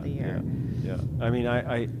throughout the year. Yeah. I mean,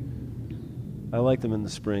 I like them in the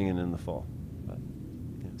spring and in the fall. But,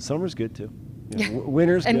 yeah, summer's good too. Yeah,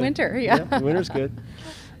 winter's And good. winter, yeah. Winter's good.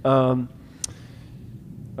 Yeah,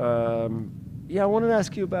 I wanted to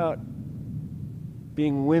ask you about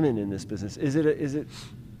being women in this business. Is it?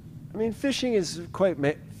 I mean, fishing is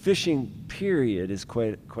fishing period is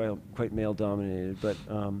quite male dominated. But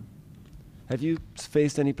have you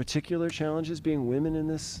faced any particular challenges being women in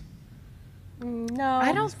this? No,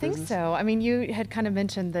 I don't this think business? so. I mean, you had kind of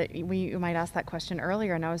mentioned that you might ask that question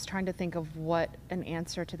earlier, and I was trying to think of what an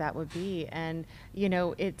answer to that would be. And, you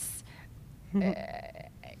know, it's...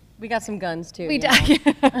 we got some guns too. We you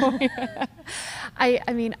know?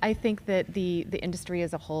 I mean, I think that the industry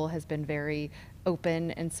as a whole has been very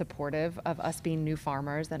open and supportive of us being new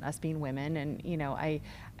farmers and us being women. And, you know, I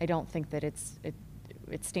don't think that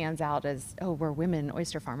it stands out as, oh, we're women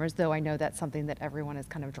oyster farmers, though I know that's something that everyone is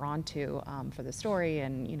kind of drawn to for the story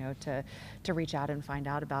and, you know, to reach out and find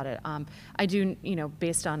out about it. I do, you know,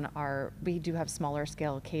 based on we do have smaller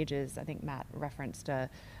scale cages. I think Matt referenced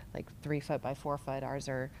like 3 foot by 4 foot. Ours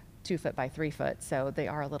are 2 foot by 3 foot, so they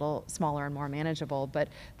are a little smaller and more manageable, but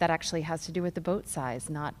that actually has to do with the boat size,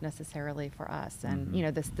 not necessarily for us, and you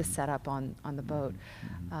know, the setup on the boat.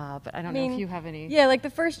 But I don't know if you have any. Yeah, like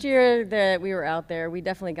the first year that we were out there, we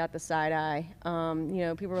definitely got the side eye. You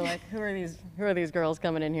know, people were like, "Who are these girls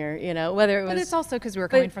coming in here?" You know, whether it was. But it's also because we were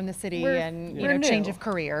coming but from the city we're- and, you we're know, change new. of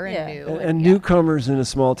career and Yeah. new. And yeah. newcomers in a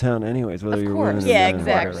small town, anyways, whether Of you're course. women or Yeah, men or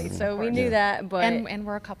exactly. whatever. So we knew that, but And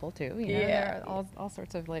we're a couple too. You know, Yeah. there are all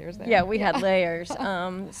sorts of layers there. yeah, we had layers.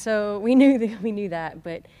 So we knew that,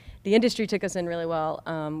 but the industry took us in really well.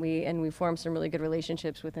 We formed some really good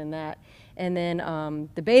relationships within that. And then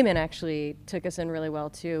the baymen actually took us in really well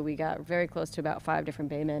too. We got very close to about 5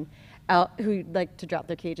 different baymen out who like to drop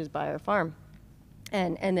their cages by our farm.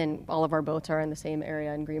 And then all of our boats are in the same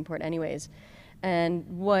area in Greenport anyways. And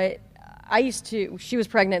what she was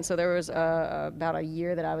pregnant, so there was about a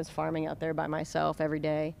year that I was farming out there by myself every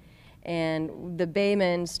day. And the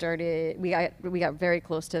baymen we got very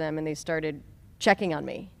close to them, and they started checking on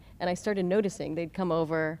me. And I started noticing, they'd come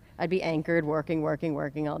over, I'd be anchored, working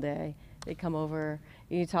all day. They'd come over,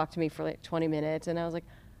 you talk to me for like 20 minutes, and I was like,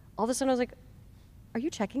 all of a sudden I was like, are you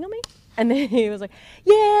checking on me? And then he was like,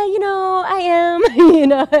 yeah, I am,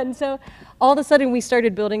 and so all of a sudden we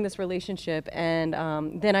started building this relationship, and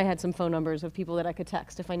then I had some phone numbers of people that I could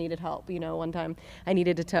text if I needed help. One time I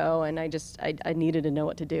needed to tow, and I needed to know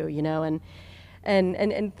what to do,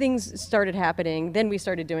 and things started happening. Then we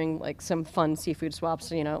started doing like some fun seafood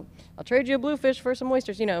swaps, I'll trade you a bluefish for some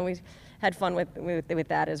oysters, we had fun with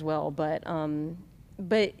that as well, but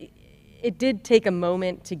it did take a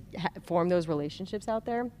moment to form those relationships out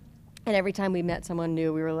there. And every time we met someone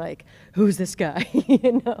new, we were like, who's this guy?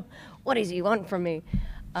 What does he want from me?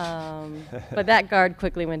 But that guard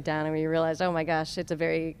quickly went down, and we realized, oh my gosh, it's a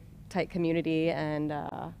very tight community, and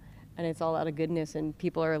it's all out of goodness, and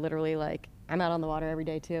people are literally like, I'm out on the water every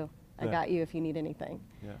day too. I got you if you need anything.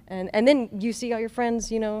 Yeah. And then you see all your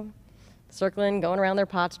friends, circling, going around their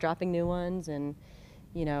pots, dropping new ones, and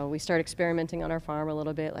we start experimenting on our farm a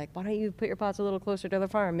little bit, like, why don't you put your pots a little closer to the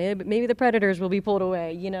farm? Maybe the predators will be pulled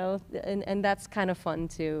away, and that's kind of fun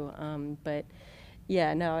too. But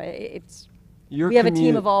yeah, no, we have a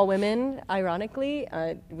team of all women, ironically.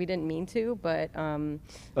 We didn't mean to, but so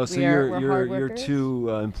we're hard your workers. 2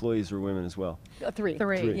 employees were women as well? Three,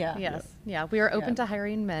 yeah. Yes. Yeah, we are open to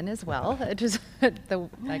hiring men as well. It just,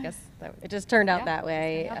 I guess it just turned out that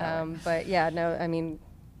way. But yeah, no, I mean,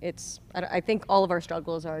 I think all of our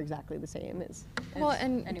struggles are exactly the same as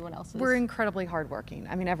and anyone else's. We're incredibly hardworking.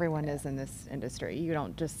 I mean, everyone is in this industry. You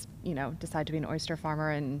don't just, decide to be an oyster farmer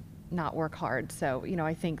and not work hard. So,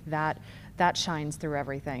 I think that shines through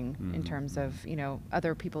everything in terms of,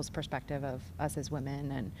 other people's perspective of us as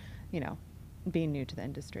women and, being new to the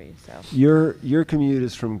industry. So your commute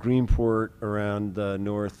is from Greenport around the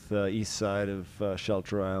northeast side of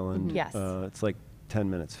Shelter Island. Yes. It's like 10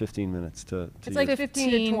 minutes, 15 minutes to it's like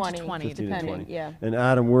 15 to 20, 15 to depending. 20. Yeah. And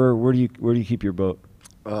Adam, where do you keep your boat?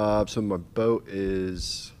 So my boat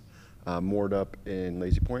is moored up in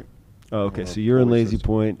Lazy Point. Oh, okay. So you're in Lazy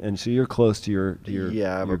Point, and so you're close to your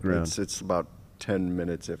but ground. It's about 10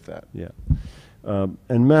 minutes, if that. Yeah.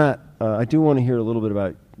 And Matt, I do want to hear a little bit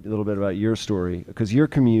about your story, because your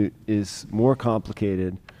commute is more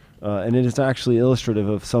complicated, and it is actually illustrative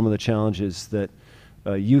of some of the challenges that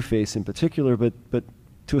you face in particular, but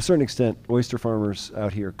to a certain extent, oyster farmers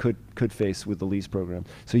out here could face with the lease program.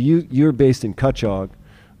 So you're based in Cutchogue,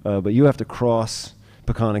 but you have to cross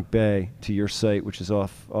Peconic Bay to your site, which is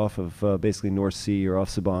off of basically North Sea or off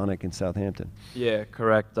Sabonic in Southampton. Yeah,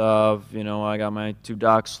 correct. I got my 2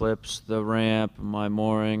 dock slips, the ramp, my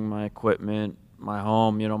mooring, my equipment, my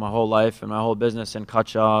home, my whole life and my whole business in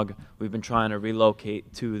Cutchogue. We've been trying to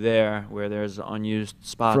relocate to there where there's unused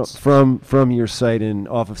spots. From your site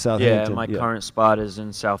off of Southampton? Yeah, my current spot is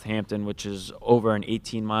in Southampton, which is over an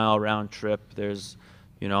 18-mile round trip. There's,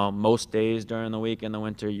 most days during the week in the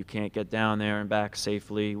winter you can't get down there and back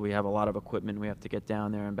safely. We have a lot of equipment we have to get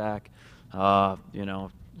down there and back,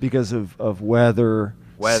 because of weather,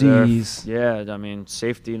 seas. Yeah, I mean,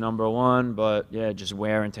 safety number one, but yeah, just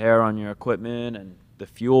wear and tear on your equipment and the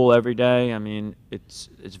fuel every day. I mean, it's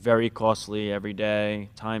very costly every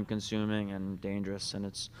day, time consuming and dangerous, and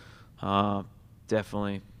it's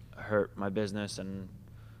definitely hurt my business and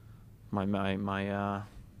my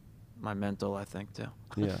mental, I think, too.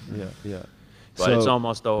 Yeah. But it's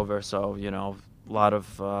almost over, so, a lot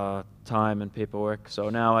of time and paperwork. So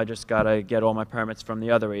now I just got to get all my permits from the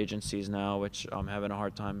other agencies now, which I'm having a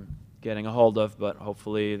hard time getting a hold of, but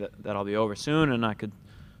hopefully that'll be over soon and I could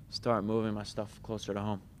start moving my stuff closer to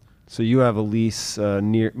home. So you have a lease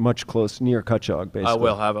near Cutchogue, basically. I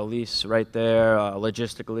will have a lease right there.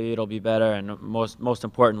 Logistically, it'll be better, and most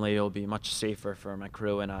importantly, it'll be much safer for my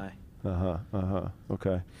crew and I.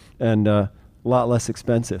 Okay. And a lot less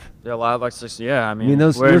expensive. Yeah, a lot less. Yeah, I I mean mean,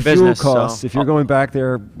 those we're your in business, fuel costs. so If you're going back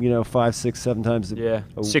there, 5, 6, 7 times.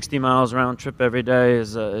 60 miles round trip every day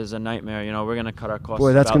is a nightmare. We're gonna cut our costs.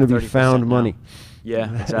 Boy, that's going to be found money.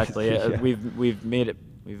 Yeah, exactly. Yeah. We've made it.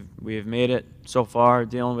 We've made it so far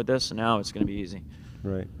dealing with this, and now it's going to be easy.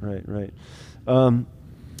 Right.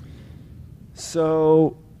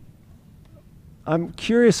 So I'm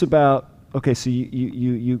curious about Okay, so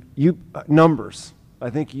you numbers. I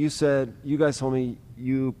think you guys told me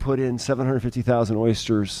you put in 750,000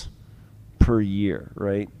 oysters per year,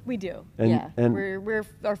 right? We do. And- yeah. and- We're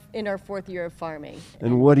in our 4th year of farming.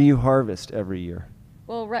 And what do you harvest every year?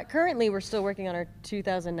 Well, currently we're still working on our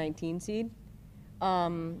 2019 seed,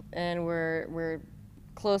 and we're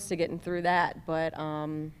close to getting through that. But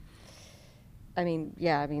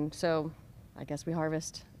so I guess we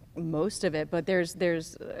harvest most of it. But there's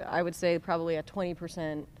I would say probably a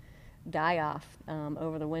 20% die off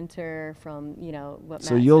over the winter from what.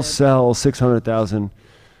 So Matt you'll said. sell 600,000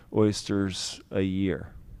 oysters a year.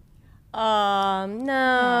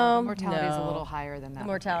 No. Mortality is a no. little higher than that. The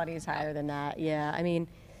mortality is higher than that. Yeah, I mean,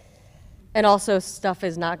 and also stuff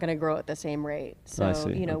is not going to grow at the same rate. So I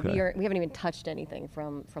see, okay. we haven't even touched anything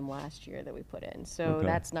from last year that we put in. So Okay.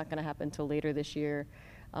 that's not going to happen until later this year.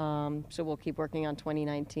 So we'll keep working on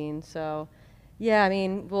 2019. So yeah, I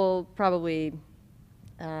mean, we'll probably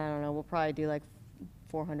we'll probably do like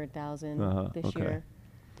 400,000 this okay. year.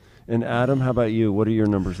 And Adam, how about you? What are your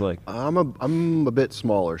numbers like? I'm a bit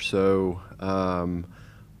smaller, so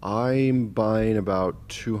I'm buying about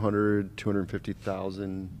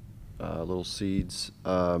 250,000 little seeds,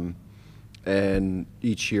 and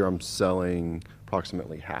each year I'm selling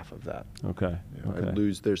approximately half of that. Okay.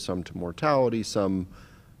 There's some to mortality, some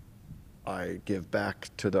I give back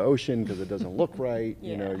to the ocean because it doesn't look right.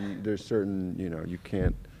 Yeah. There's certain, you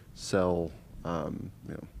can't sell,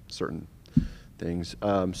 certain things.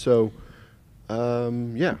 I'm,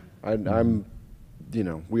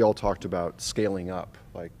 we all talked about scaling up.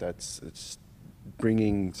 Like it's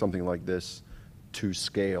bringing something like this to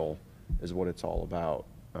scale is what it's all about.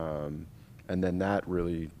 And then that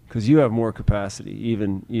really. Because you have more capacity,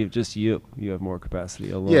 even you have more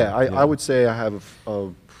capacity alone. Yeah, I would say I have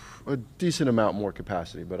a decent amount more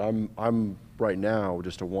capacity, but I'm right now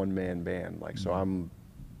just a one-man band. Like, so I'm,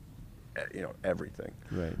 everything.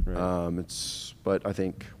 Right. But I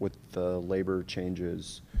think with the labor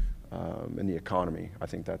changes and the economy, I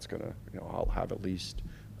think that's gonna, I'll have at least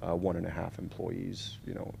 1.5 employees,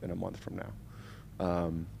 in a month from now.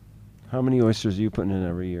 How many oysters are you putting in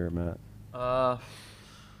every year, Matt? Around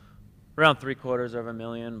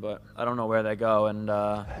 $750,000, but I don't know where they go. And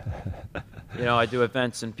I do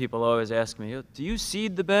events, and people always ask me, "Do you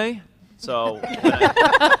seed the bay?" So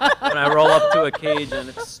when I roll up to a cage and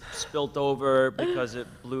it's spilt over because it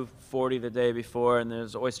blew 40 the day before and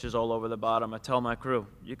there's oysters all over the bottom, I tell my crew,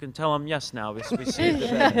 "You can tell them yes now. We seed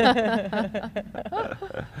the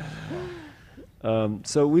bay."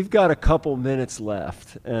 So we've got a couple minutes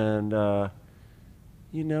left, and I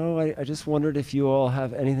just wondered if you all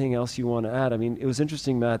have anything else you want to add. I mean, it was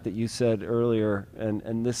interesting, Matt, that you said earlier,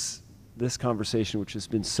 and this conversation, which has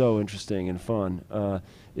been so interesting and fun,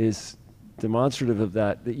 is demonstrative of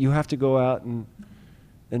that you have to go out and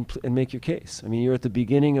make your case. I mean, you're at the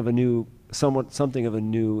beginning of something of a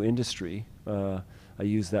new industry. I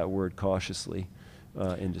use that word cautiously,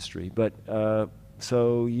 industry, but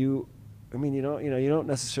so you don't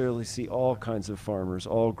necessarily see all kinds of farmers,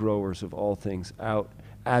 all growers of all things out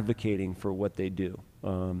advocating for what they do.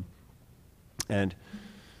 And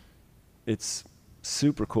it's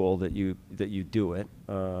super cool that you do it.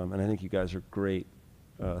 And I think you guys are great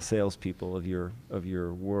salespeople of your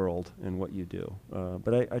world and what you do.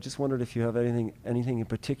 But I just wondered if you have anything in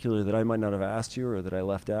particular that I might not have asked you or that I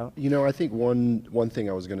left out. I think one thing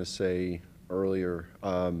I was going to say earlier,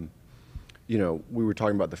 we were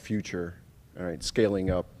talking about the future, all right,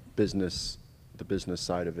 scaling up business, the business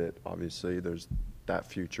side of it, obviously there's that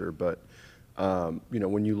future, but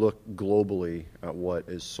when you look globally at what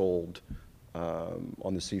is sold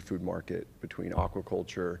on the seafood market between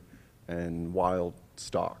aquaculture and wild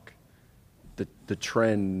stock, the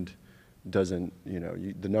trend doesn't,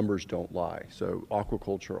 the numbers don't lie. So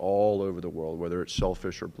aquaculture all over the world, whether it's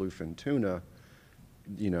shellfish or bluefin tuna,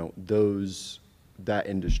 that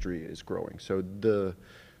industry is growing. So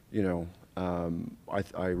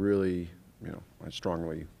I really, I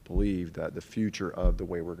strongly believe that the future of the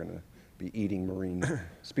way we're going to be eating marine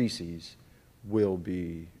species will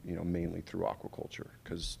be, mainly through aquaculture,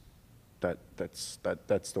 because that's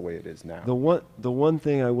the way it is now. The one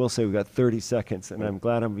thing I will say, we've got 30 seconds, and I'm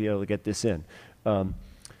glad I'm going to be able to get this in.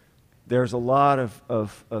 There's a lot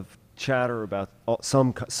of chatter about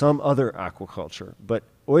some other aquaculture, but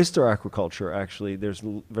oyster aquaculture, actually, there's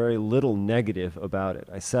very little negative about it.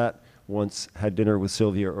 I had dinner with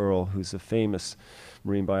Sylvia Earle, who's a famous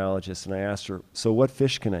marine biologist, and I asked her, "So what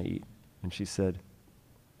fish can I eat?" And she said,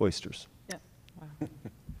 "Oysters." Yeah. Wow.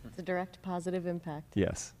 It's a direct positive impact.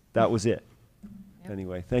 Yes, that was it. Yep.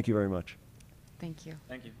 Anyway, thank you very much. Thank you.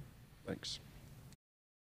 Thank you. Thanks.